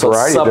 there's a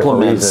variety of different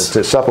reasons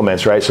to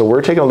supplements, right? So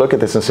we're taking a look at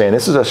this and saying,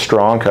 this is a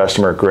strong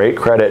customer, great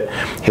credit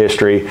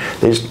history.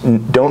 They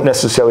just don't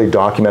necessarily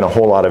document a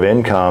whole lot of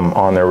income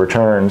on their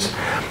returns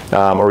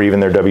or even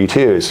their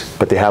W-2s,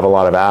 but they have a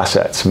lot of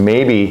assets.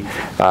 Maybe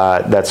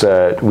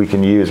we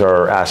can use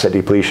our asset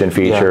depletion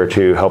feature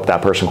to help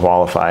that person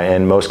qualify.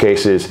 In most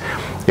cases,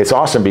 it's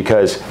awesome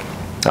because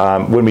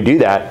when we do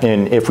that,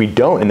 and if we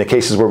don't, in the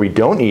cases where we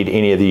don't need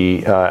any of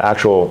the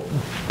actual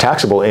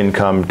taxable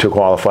income to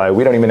qualify,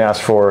 we don't even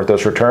ask for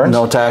those returns.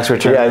 No tax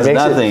returns,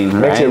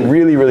 makes it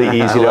really, really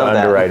easy to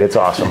underwrite. That. It's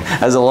awesome.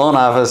 As a loan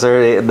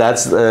officer,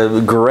 that's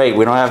great.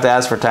 We don't have to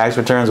ask for tax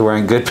returns. We're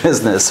in good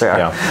business.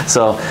 Yeah.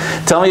 So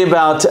tell me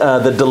about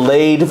the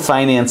delayed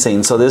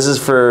financing. So this is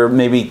for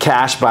maybe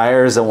cash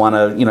buyers that want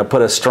to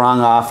put a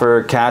strong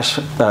offer, cash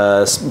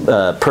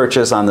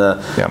purchase on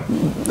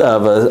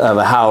of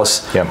a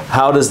house. Yeah.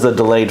 How does the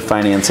delayed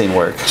financing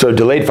work? So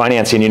delayed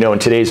financing, in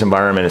today's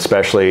environment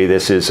especially,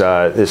 this is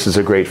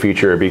a great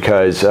feature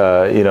because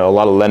a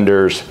lot of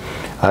lenders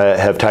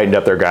have tightened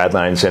up their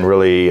guidelines and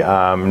really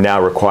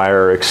now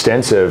require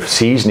extensive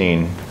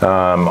seasoning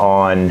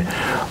on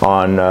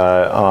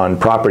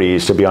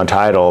properties to be on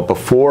title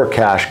before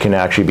cash can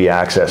actually be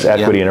accessed.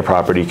 Equity in a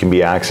property can be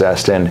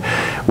accessed, and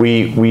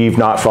we've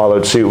not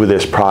followed suit with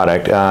this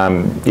product.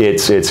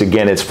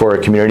 It's for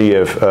a community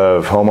of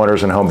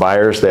homeowners and home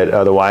buyers that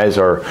otherwise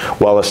are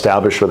well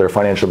established with their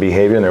financial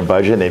behavior and their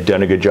budget, and they've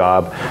done a good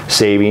job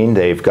saving.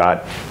 They've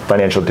got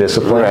financial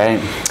discipline, right.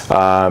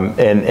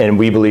 And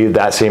we believe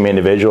that same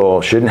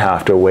individual shouldn't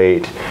have to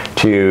wait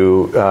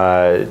to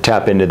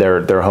tap into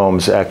their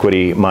home's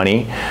equity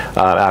money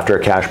after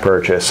a cash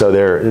purchase. So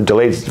their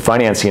delayed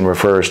financing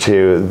refers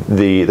to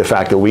the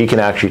fact that we can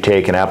actually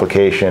take an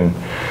application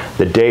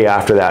the day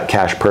after that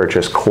cash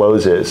purchase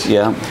closes,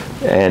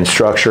 and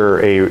structure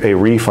a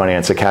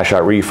refinance, a cash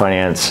out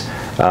refinance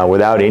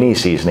without any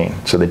seasoning.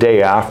 So the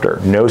day after,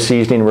 no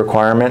seasoning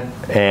requirement,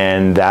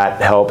 and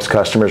that helps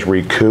customers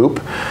recoup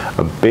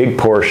a big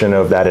portion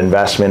of that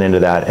investment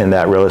in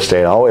that real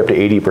estate, all the way up to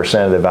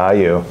 80% of the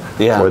value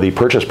or the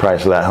purchase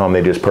price of that home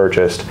they just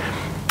purchased.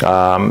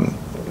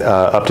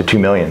 Up to $2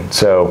 million.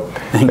 So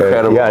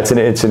incredible.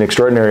 It's an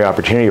extraordinary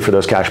opportunity for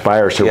those cash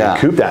buyers to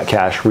recoup that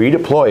cash,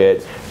 redeploy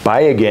it, buy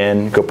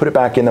again, go put it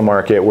back in the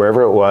market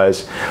wherever it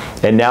was,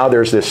 and now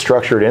there's this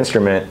structured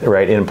instrument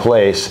in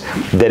place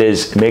that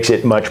makes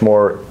it much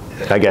more,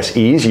 I guess,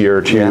 easier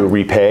to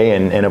repay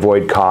and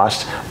avoid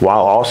cost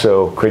while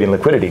also creating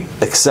liquidity.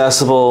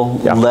 Accessible,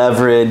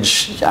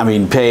 leverage, I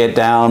mean, pay it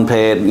down,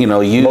 pay it, use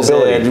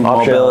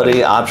mobility,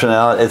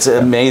 optionality. It's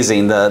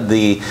amazing.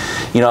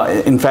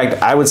 In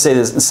fact, I would say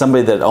that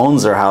somebody that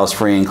owns their house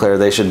free and clear,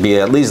 they should be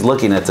at least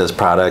looking at this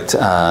product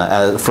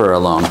for a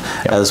loan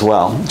as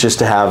well, just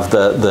to have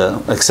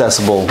the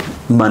accessible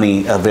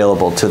money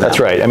available to them. That's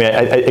right. I mean,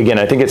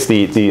 I think it's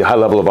the high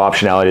level of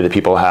optionality that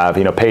people have.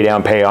 Pay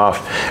down, pay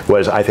off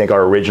was, I think,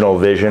 our original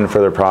vision for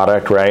the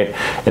product, right?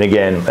 And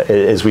again,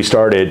 as we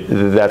started,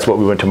 that's what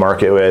we went to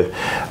market with.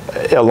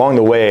 Along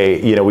the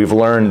way, we've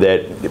learned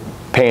that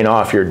paying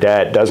off your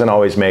debt doesn't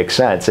always make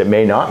sense. It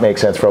may not make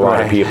sense for a lot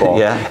of people.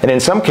 And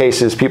in some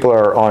cases, people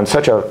are on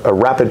such a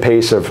rapid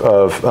pace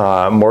of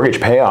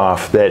mortgage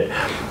payoff that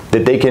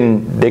they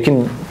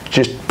can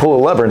just pull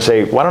a lever and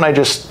say, why don't I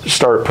just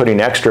start putting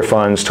extra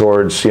funds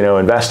towards,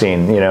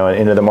 investing,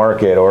 into the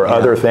market or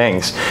other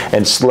things,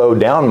 and slow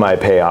down my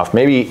payoff.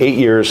 Maybe 8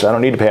 years, I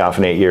don't need to pay off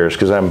in 8 years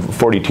because I'm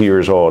 42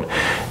 years old.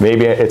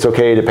 Maybe it's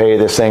okay to pay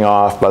this thing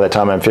off by the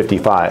time I'm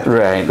 55.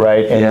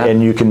 Right?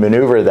 And you can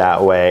maneuver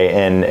that way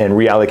and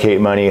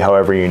reallocate money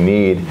however you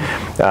need.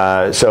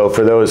 So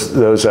for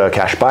those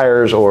cash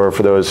buyers or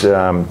for those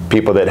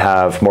people that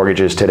have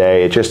mortgages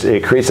today,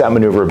 it creates that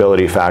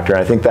maneuverability factor.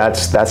 And I think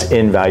that's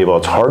invaluable.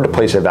 It's hard to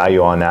place a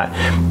value on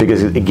that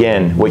because,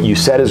 again, what you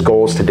set as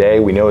goals today,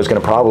 we know is going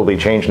to probably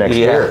change next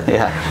year.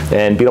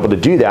 And being able to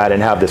do that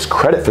and have this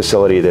credit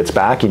facility that's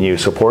backing you,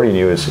 supporting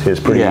you is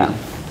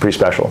pretty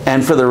special.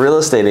 And for the real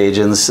estate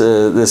agents,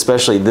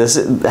 especially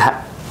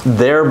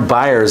their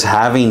buyers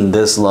having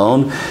this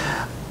loan,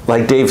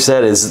 like Dave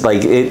said, is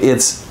like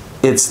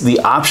it's the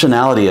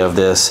optionality of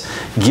this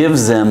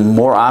gives them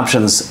more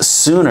options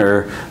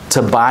sooner to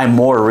buy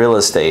more real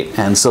estate.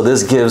 And so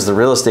this gives the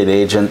real estate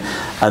agent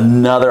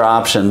another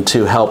option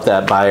to help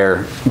that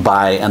buyer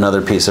buy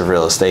another piece of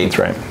real estate. That's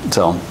right.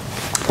 So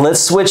let's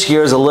switch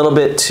gears a little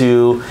bit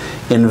to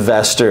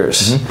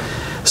investors.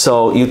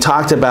 So you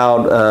talked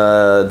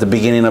about the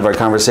beginning of our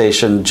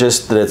conversation,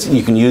 just that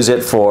you can use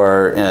it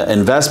for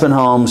investment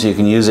homes, you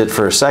can use it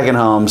for second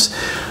homes.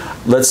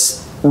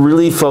 Let's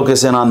really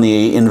focus in on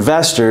the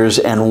investors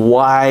and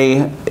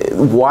why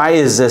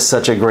is this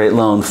such a great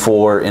loan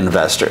for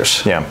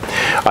investors?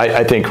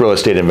 I think real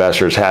estate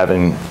investors,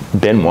 having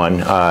been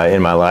one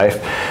in my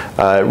life,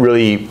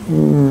 really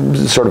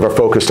sort of are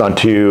focused on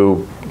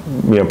two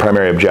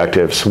primary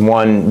objectives.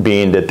 One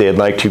being that they'd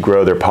like to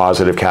grow their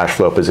positive cash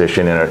flow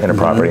position in a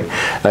property.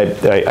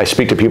 I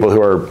speak to people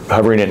who are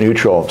hovering at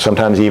neutral,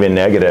 sometimes even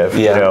negative.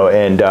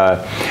 And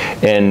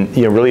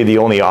really the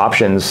only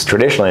options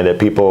traditionally that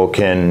people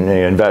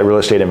can, real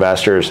estate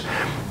investors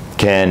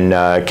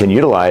can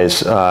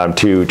utilize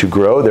to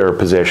grow their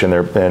position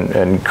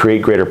and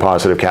create greater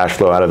positive cash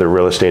flow out of their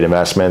real estate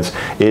investments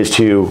is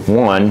to,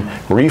 one,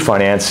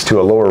 refinance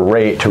to a lower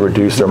rate to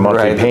reduce their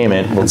monthly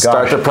payment. And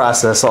start the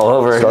process all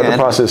over again. Start the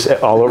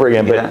process all over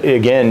again. But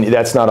again,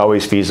 that's not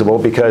always feasible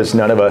because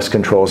none of us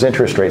controls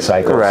interest rate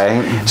cycles.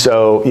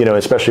 So,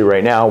 especially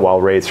right now, while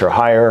rates are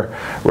higher,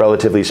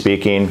 relatively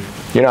speaking,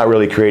 you're not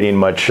really creating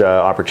much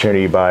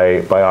opportunity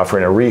by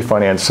offering a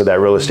refinance to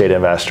that real estate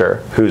investor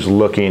who's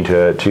looking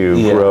to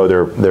grow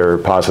their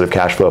positive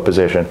cash flow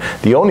position.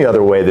 The only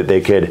other way that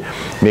they could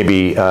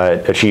maybe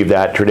achieve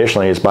that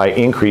traditionally is by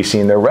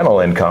increasing their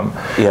rental income.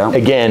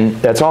 Again,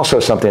 that's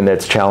also something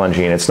that's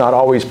challenging. It's not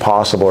always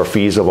possible or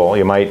feasible.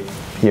 You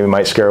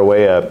might scare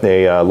away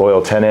a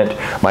loyal tenant,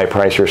 might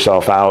price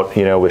yourself out,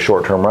 with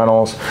short-term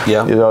rentals.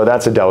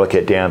 That's a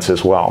delicate dance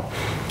as well.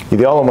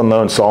 The all-in-one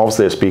loan solves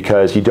this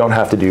because you don't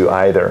have to do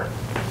either.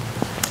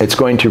 It's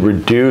going to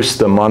reduce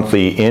the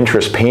monthly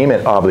interest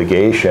payment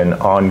obligation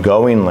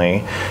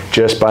ongoingly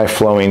just by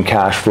flowing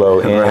cash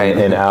flow in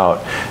and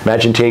out.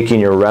 Imagine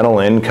taking your rental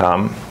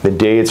income the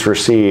day it's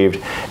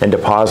received and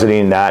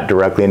depositing that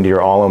directly into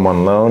your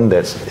all-in-one loan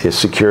that is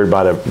secured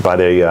by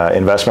the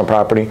investment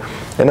property,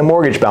 and the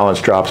mortgage balance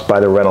drops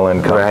by the rental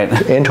income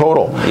in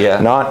total.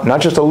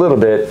 Not just a little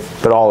bit,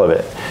 but all of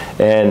it.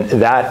 And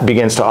that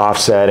begins to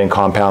offset and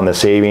compound the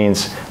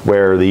savings,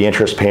 where the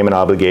interest payment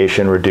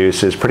obligation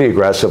reduces pretty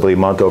aggressively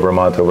month over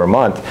month over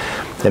month,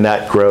 and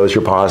that grows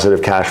your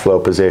positive cash flow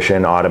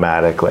position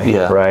automatically,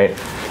 right?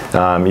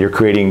 You're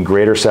creating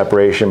greater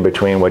separation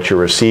between what you're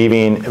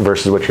receiving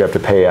versus what you have to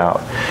pay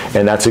out,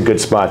 and that's a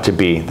good spot to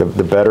be.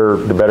 The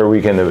better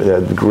we can,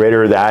 the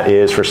greater that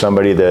is for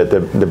somebody,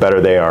 the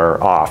better they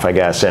are off, I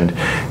guess. And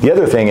the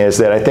other thing is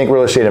that I think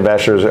real estate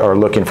investors are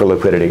looking for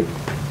liquidity,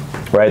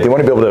 right? They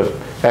want to be able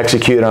to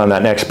execute on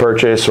that next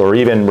purchase, or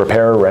even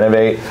repair or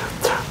renovate,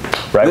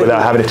 right,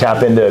 without having to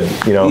tap into,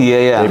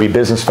 maybe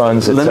business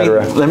funds, et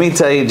cetera. Let me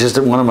tell you, just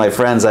one of my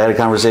friends, I had a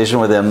conversation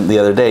with him the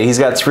other day. He's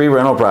got 3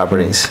 rental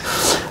properties,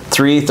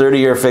 3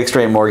 30-year fixed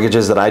rate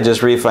mortgages that I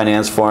just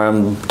refinanced for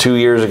him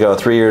 3 years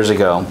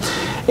ago.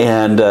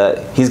 And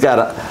he's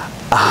got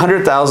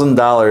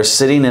 $100,000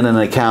 sitting in an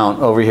account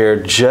over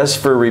here just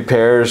for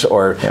repairs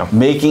or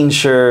making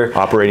sure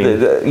operating.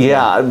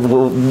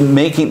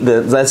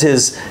 That's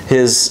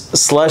his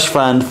slush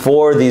fund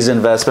for these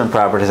investment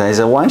properties. And I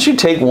said, why don't you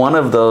take one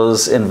of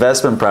those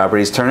investment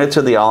properties, turn it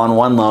to the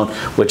all-in-one loan,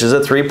 which is a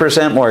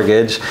 3%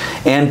 mortgage,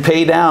 and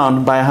pay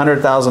down by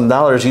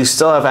 $100,000. You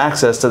still have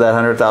access to that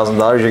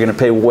 $100,000. You're going to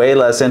pay way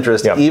less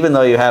interest, even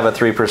though you have a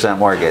 3%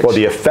 mortgage. Well,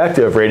 the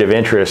effective rate of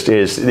interest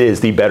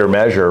is the better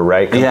measure,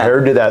 right?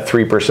 Compared to that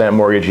 3%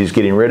 mortgage he's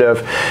getting rid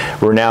of,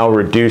 we're now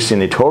reducing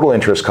the total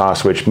interest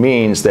cost, which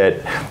means that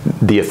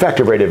the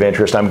effective rate of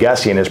interest, I'm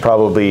guessing, is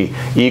probably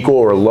equal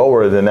or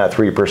lower than that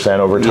 3%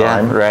 over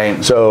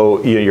time.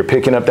 So you're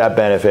picking up that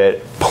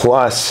benefit,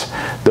 plus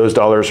those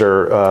dollars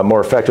are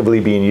more effectively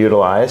being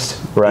utilized,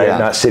 right?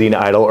 Not sitting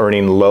idle,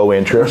 earning low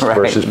interest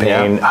versus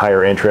paying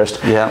higher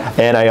interest.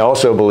 And I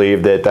also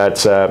believe that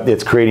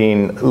it's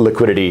creating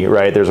liquidity,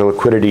 right? There's a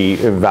liquidity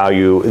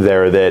value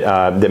there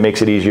that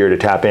makes it easier to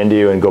tap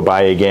into and go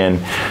buy again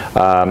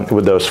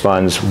with those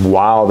funds,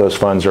 while those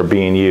funds are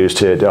being used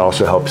to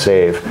also help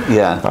save.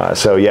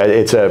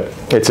 It's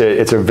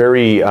a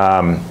very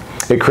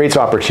it creates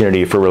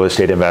opportunity for real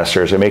estate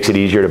investors. It makes it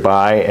easier to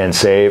buy and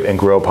save and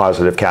grow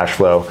positive cash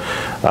flow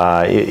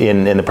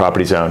in the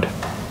properties owned.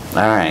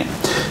 All right,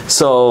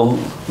 so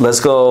let's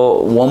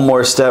go one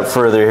more step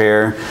further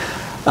here.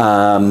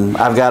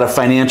 I've got a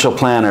financial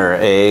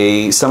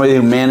planner, somebody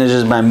who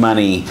manages my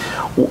money.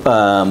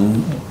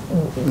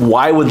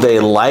 Why would they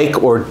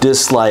like or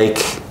dislike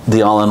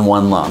the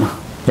all-in-one loan?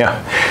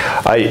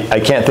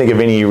 I can't think of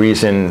any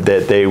reason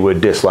that they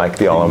would dislike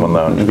the all-in-one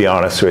loan, to be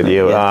honest with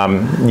you.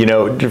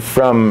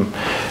 From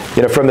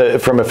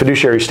a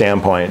fiduciary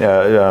standpoint,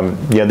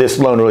 this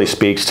loan really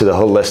speaks to the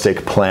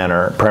holistic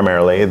planner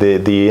primarily,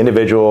 the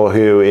individual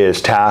who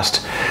is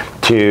tasked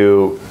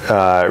to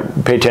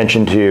pay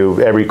attention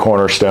to every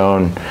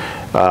cornerstone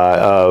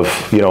of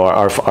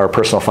our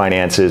personal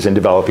finances and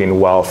developing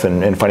wealth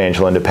and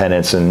financial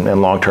independence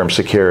and long-term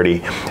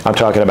security. I'm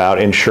talking about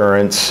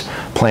insurance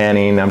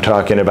planning. I'm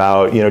talking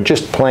about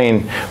just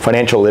plain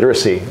financial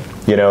literacy.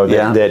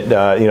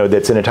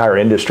 That's an entire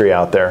industry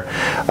out there.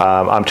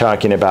 I'm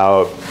talking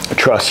about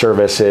trust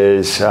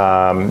services,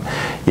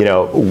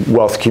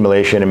 wealth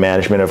accumulation and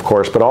management, of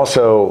course, but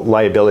also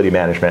liability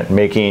management,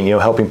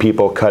 helping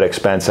people cut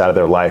expense out of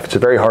their life. It's a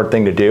very hard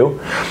thing to do,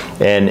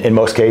 and in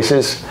most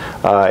cases,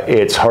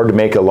 it's hard to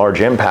make a large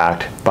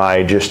impact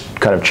by just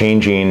kind of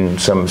changing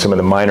some of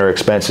the minor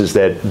expenses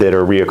that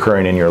are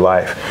reoccurring in your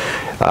life.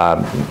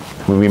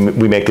 We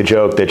make the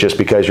joke that just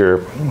because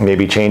you're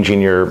maybe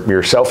changing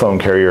your cell phone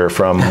carrier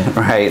from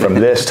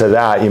this to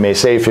that, you may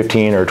save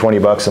 15 or 20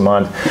 bucks a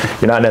month.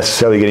 You're not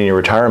necessarily getting your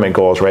retirement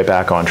goals right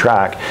back on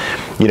track,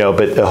 but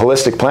a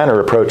holistic planner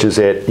approaches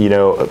it,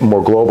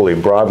 more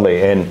globally,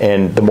 broadly,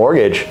 and the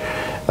mortgage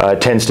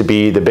tends to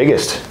be the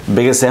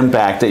biggest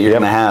impact that you're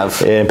going to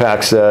have. It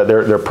impacts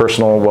their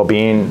personal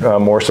well-being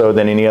more so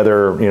than any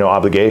other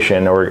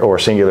obligation or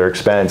singular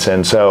expense,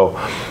 and so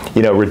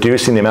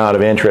reducing the amount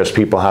of interest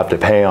people have to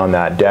pay on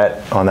that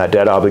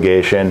debt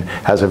obligation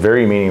has a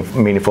very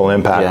meaningful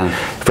impact.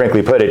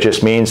 Frankly put, it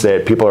just means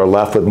that people are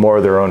left with more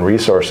of their own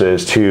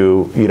resources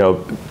to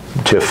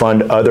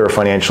fund other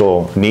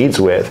financial needs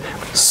with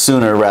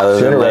sooner rather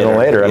than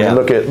later. I mean,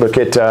 look at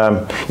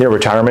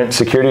retirement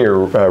security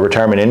or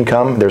retirement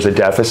income. There's a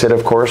deficit,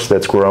 of course,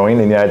 that's growing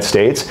in the United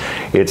States.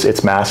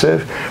 It's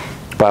massive.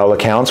 By all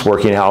accounts,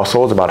 working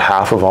households, about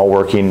half of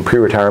all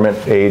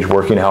pre-retirement age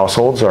working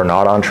households are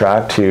not on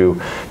track to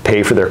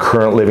pay for their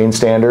current living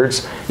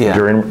standards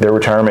during their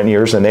retirement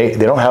years, and they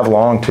don't have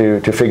long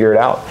to figure it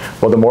out.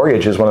 Well, the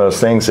mortgage is one of those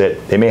things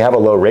that they may have a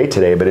low rate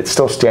today, but it's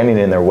still standing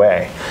in their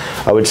way.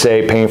 I would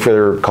say paying for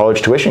their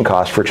college tuition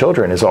costs for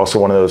children is also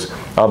one of those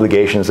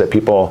obligations that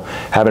people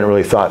haven't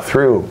really thought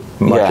through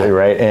much,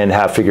 right, and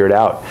have figured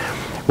out.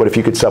 what if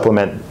you could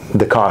supplement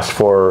the cost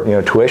for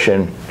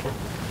tuition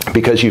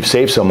because you've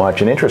saved so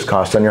much in interest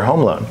costs on your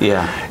home loan?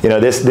 Yeah.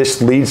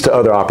 This leads to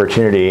other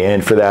opportunity,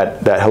 and for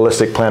that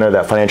holistic planner,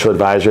 that financial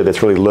advisor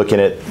that's really looking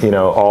at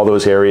all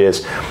those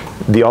areas,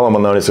 the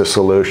all-in-one loan is a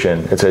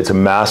solution. It's a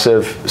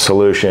massive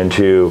solution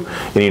to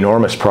an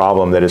enormous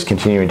problem that is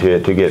continuing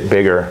to get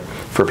bigger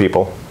for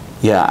people.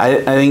 Yeah,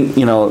 I think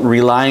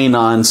relying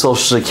on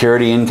Social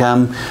Security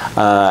income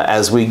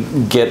as we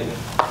get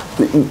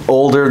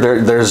older,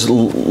 there's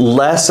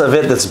less of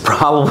it that's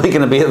probably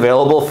going to be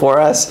available for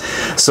us.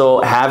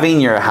 So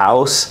having your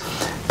house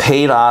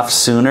paid off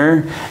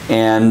sooner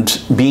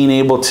and being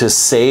able to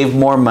save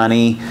more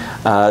money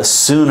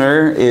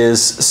sooner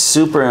is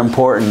super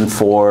important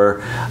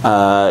for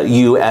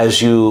you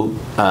as you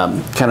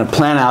kind of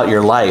plan out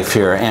your life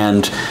here.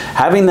 And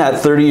having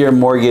that 30-year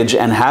mortgage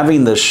and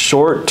having the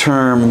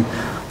short-term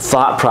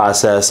thought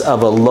process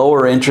of a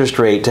lower interest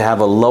rate to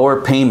have a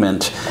lower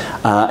payment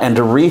and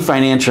to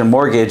refinance your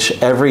mortgage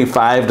every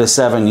 5 to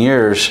 7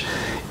 years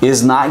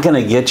is not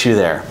going to get you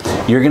there.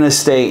 You're going to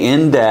stay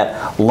in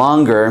debt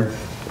longer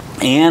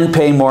and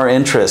pay more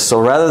interest.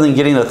 So rather than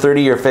getting a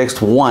 30-year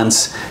fixed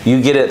once,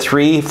 you get it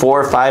 3,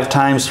 4, 5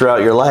 times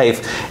throughout your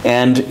life,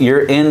 and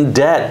you're in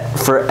debt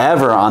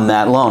forever on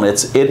that loan.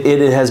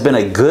 It has been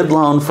a good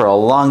loan for a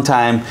long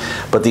time,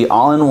 but the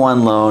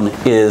all-in-one loan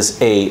is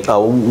a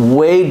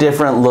way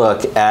different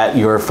look at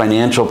your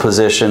financial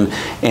position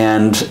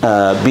and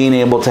being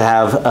able to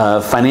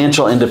have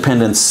financial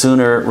independence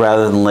sooner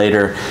rather than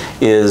later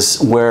is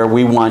where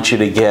we want you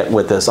to get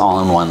with this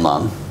all-in-one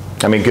loan.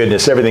 I mean,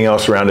 goodness, everything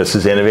else around us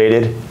is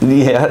innovated.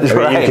 Yeah,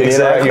 right,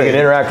 exactly. You can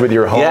interact with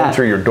your home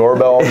through your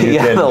doorbell.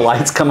 The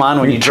lights come on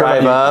when you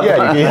drive up.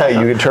 You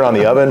can turn on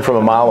the oven from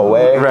a mile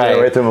away,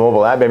 right through the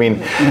mobile app. I mean,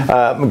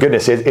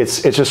 goodness,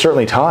 it's just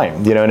certainly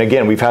time. And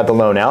again, we've had the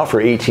loan out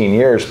for 18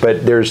 years,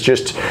 but there's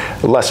just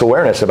less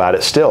awareness about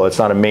it still. It's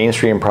not a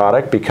mainstream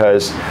product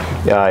because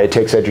it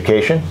takes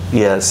education.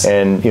 Yes.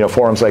 And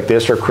forums like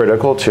this are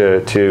critical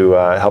to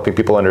helping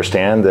people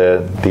understand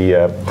the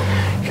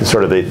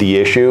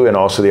issue and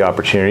also the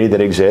opportunity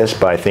that exists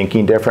by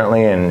thinking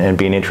differently and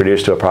being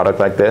introduced to a product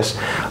like this.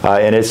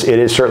 And it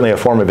is certainly a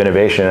form of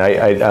innovation.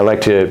 I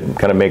like to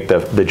kind of make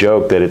the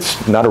joke that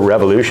it's not a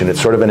revolution,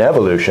 it's sort of an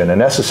evolution, a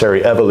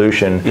necessary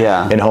evolution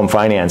in home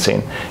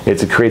financing.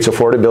 It creates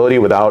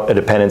affordability without a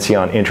dependency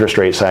on interest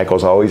rate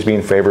cycles always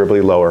being favorably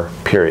lower,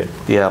 period.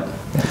 Yep.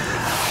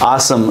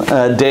 Awesome.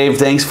 Dave,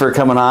 thanks for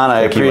coming on.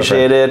 I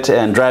appreciate it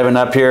and driving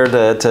up here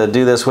to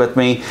do this with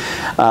me.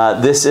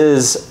 This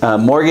is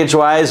Mortgage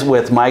Wise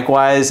with Mike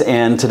Wise,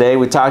 and today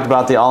we talked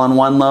about the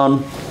all-in-one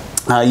loan.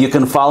 You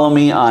can follow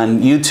me on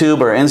YouTube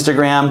or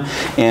Instagram,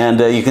 and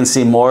you can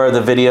see more of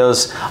the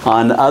videos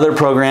on other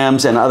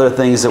programs and other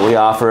things that we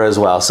offer as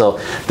well. So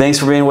thanks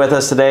for being with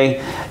us today.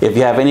 If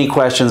you have any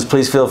questions,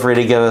 please feel free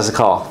to give us a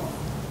call.